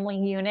the family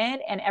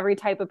unit and every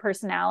type of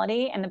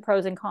personality and the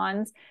pros and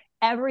cons.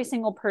 Every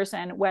single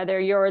person, whether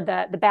you're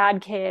the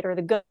bad kid or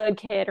the good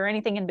kid or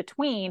anything in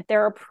between,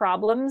 there are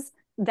problems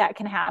that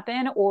can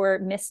happen or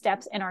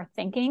missteps in our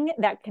thinking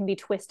that can be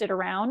twisted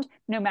around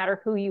no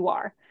matter who you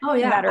are. Oh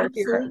yeah, no matter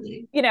absolutely. If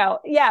you're, you know,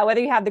 yeah,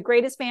 whether you have the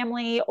greatest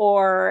family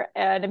or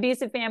an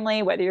abusive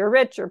family, whether you're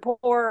rich or poor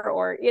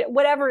or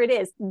whatever it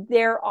is,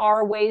 there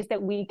are ways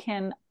that we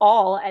can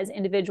all as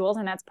individuals,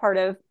 and that's part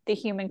of the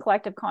human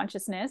collective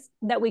consciousness,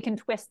 that we can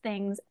twist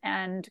things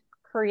and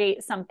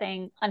create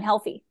something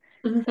unhealthy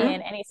in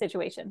any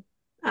situation.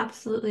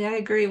 Absolutely. I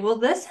agree. Well,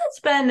 this has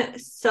been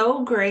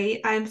so great.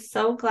 I'm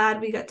so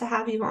glad we got to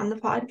have you on the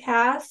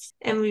podcast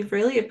and we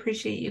really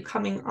appreciate you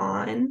coming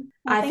on.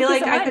 Well, I feel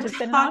like so I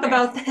could talk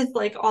about this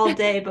like all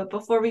day, but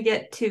before we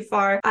get too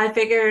far, I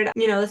figured,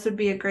 you know, this would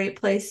be a great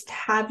place to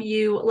have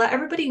you let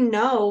everybody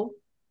know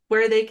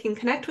where they can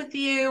connect with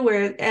you,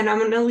 and I'm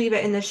going to leave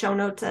it in the show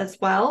notes as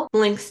well,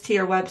 links to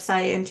your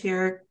website and to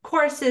your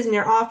courses and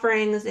your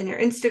offerings and your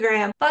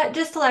Instagram, but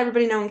just to let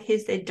everybody know in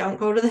case they don't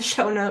go to the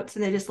show notes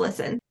and they just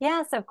listen.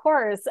 Yes, of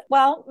course.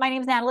 Well, my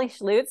name is Natalie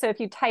Schlute. So if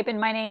you type in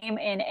my name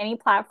in any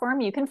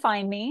platform, you can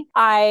find me.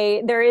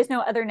 There is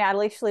no other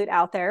Natalie Schlute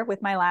out there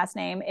with my last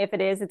name. If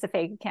it is, it's a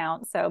fake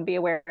account. So be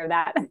aware of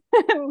that.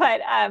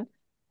 But,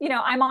 you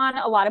know, I'm on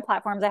a lot of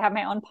platforms. I have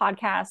my own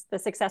podcast, the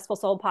Successful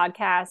Soul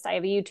Podcast. I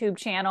have a YouTube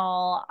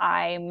channel.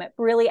 I'm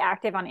really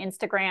active on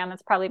Instagram.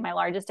 That's probably my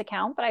largest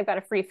account, but I've got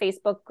a free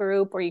Facebook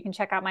group where you can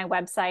check out my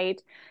website.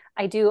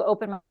 I do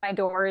open my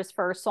doors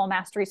for Soul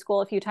Mastery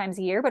School a few times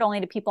a year, but only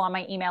to people on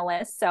my email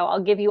list. So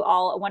I'll give you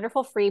all a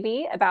wonderful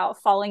freebie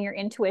about following your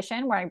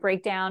intuition, where I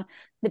break down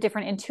the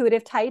different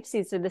intuitive types.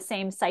 These are the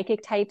same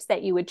psychic types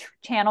that you would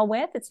channel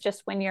with. It's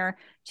just when you're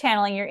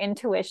channeling your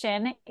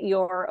intuition,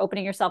 you're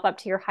opening yourself up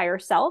to your higher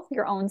self,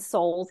 your own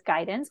soul's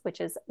guidance,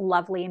 which is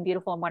lovely and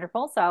beautiful and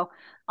wonderful. So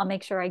I'll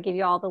make sure I give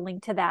you all the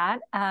link to that.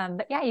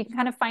 But yeah, you can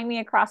kind of find me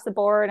across the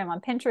board. I'm on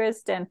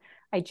Pinterest, and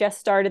I just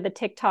started the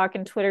TikTok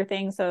and Twitter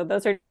thing. So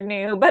those are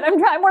new, but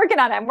I'm working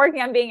on it. I'm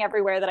working on being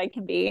everywhere that I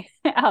can be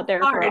out there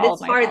for all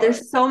of my followers.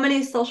 There's so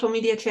many social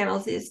media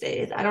channels these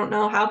days. I don't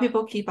know how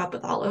people keep up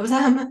with all of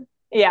them.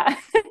 Yeah,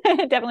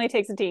 it definitely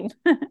takes a team.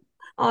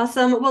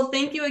 Awesome. Well,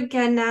 thank you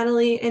again,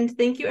 Natalie. And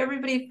thank you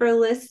everybody for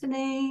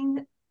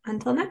listening.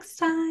 Until next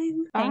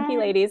time. Thank you,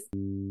 ladies.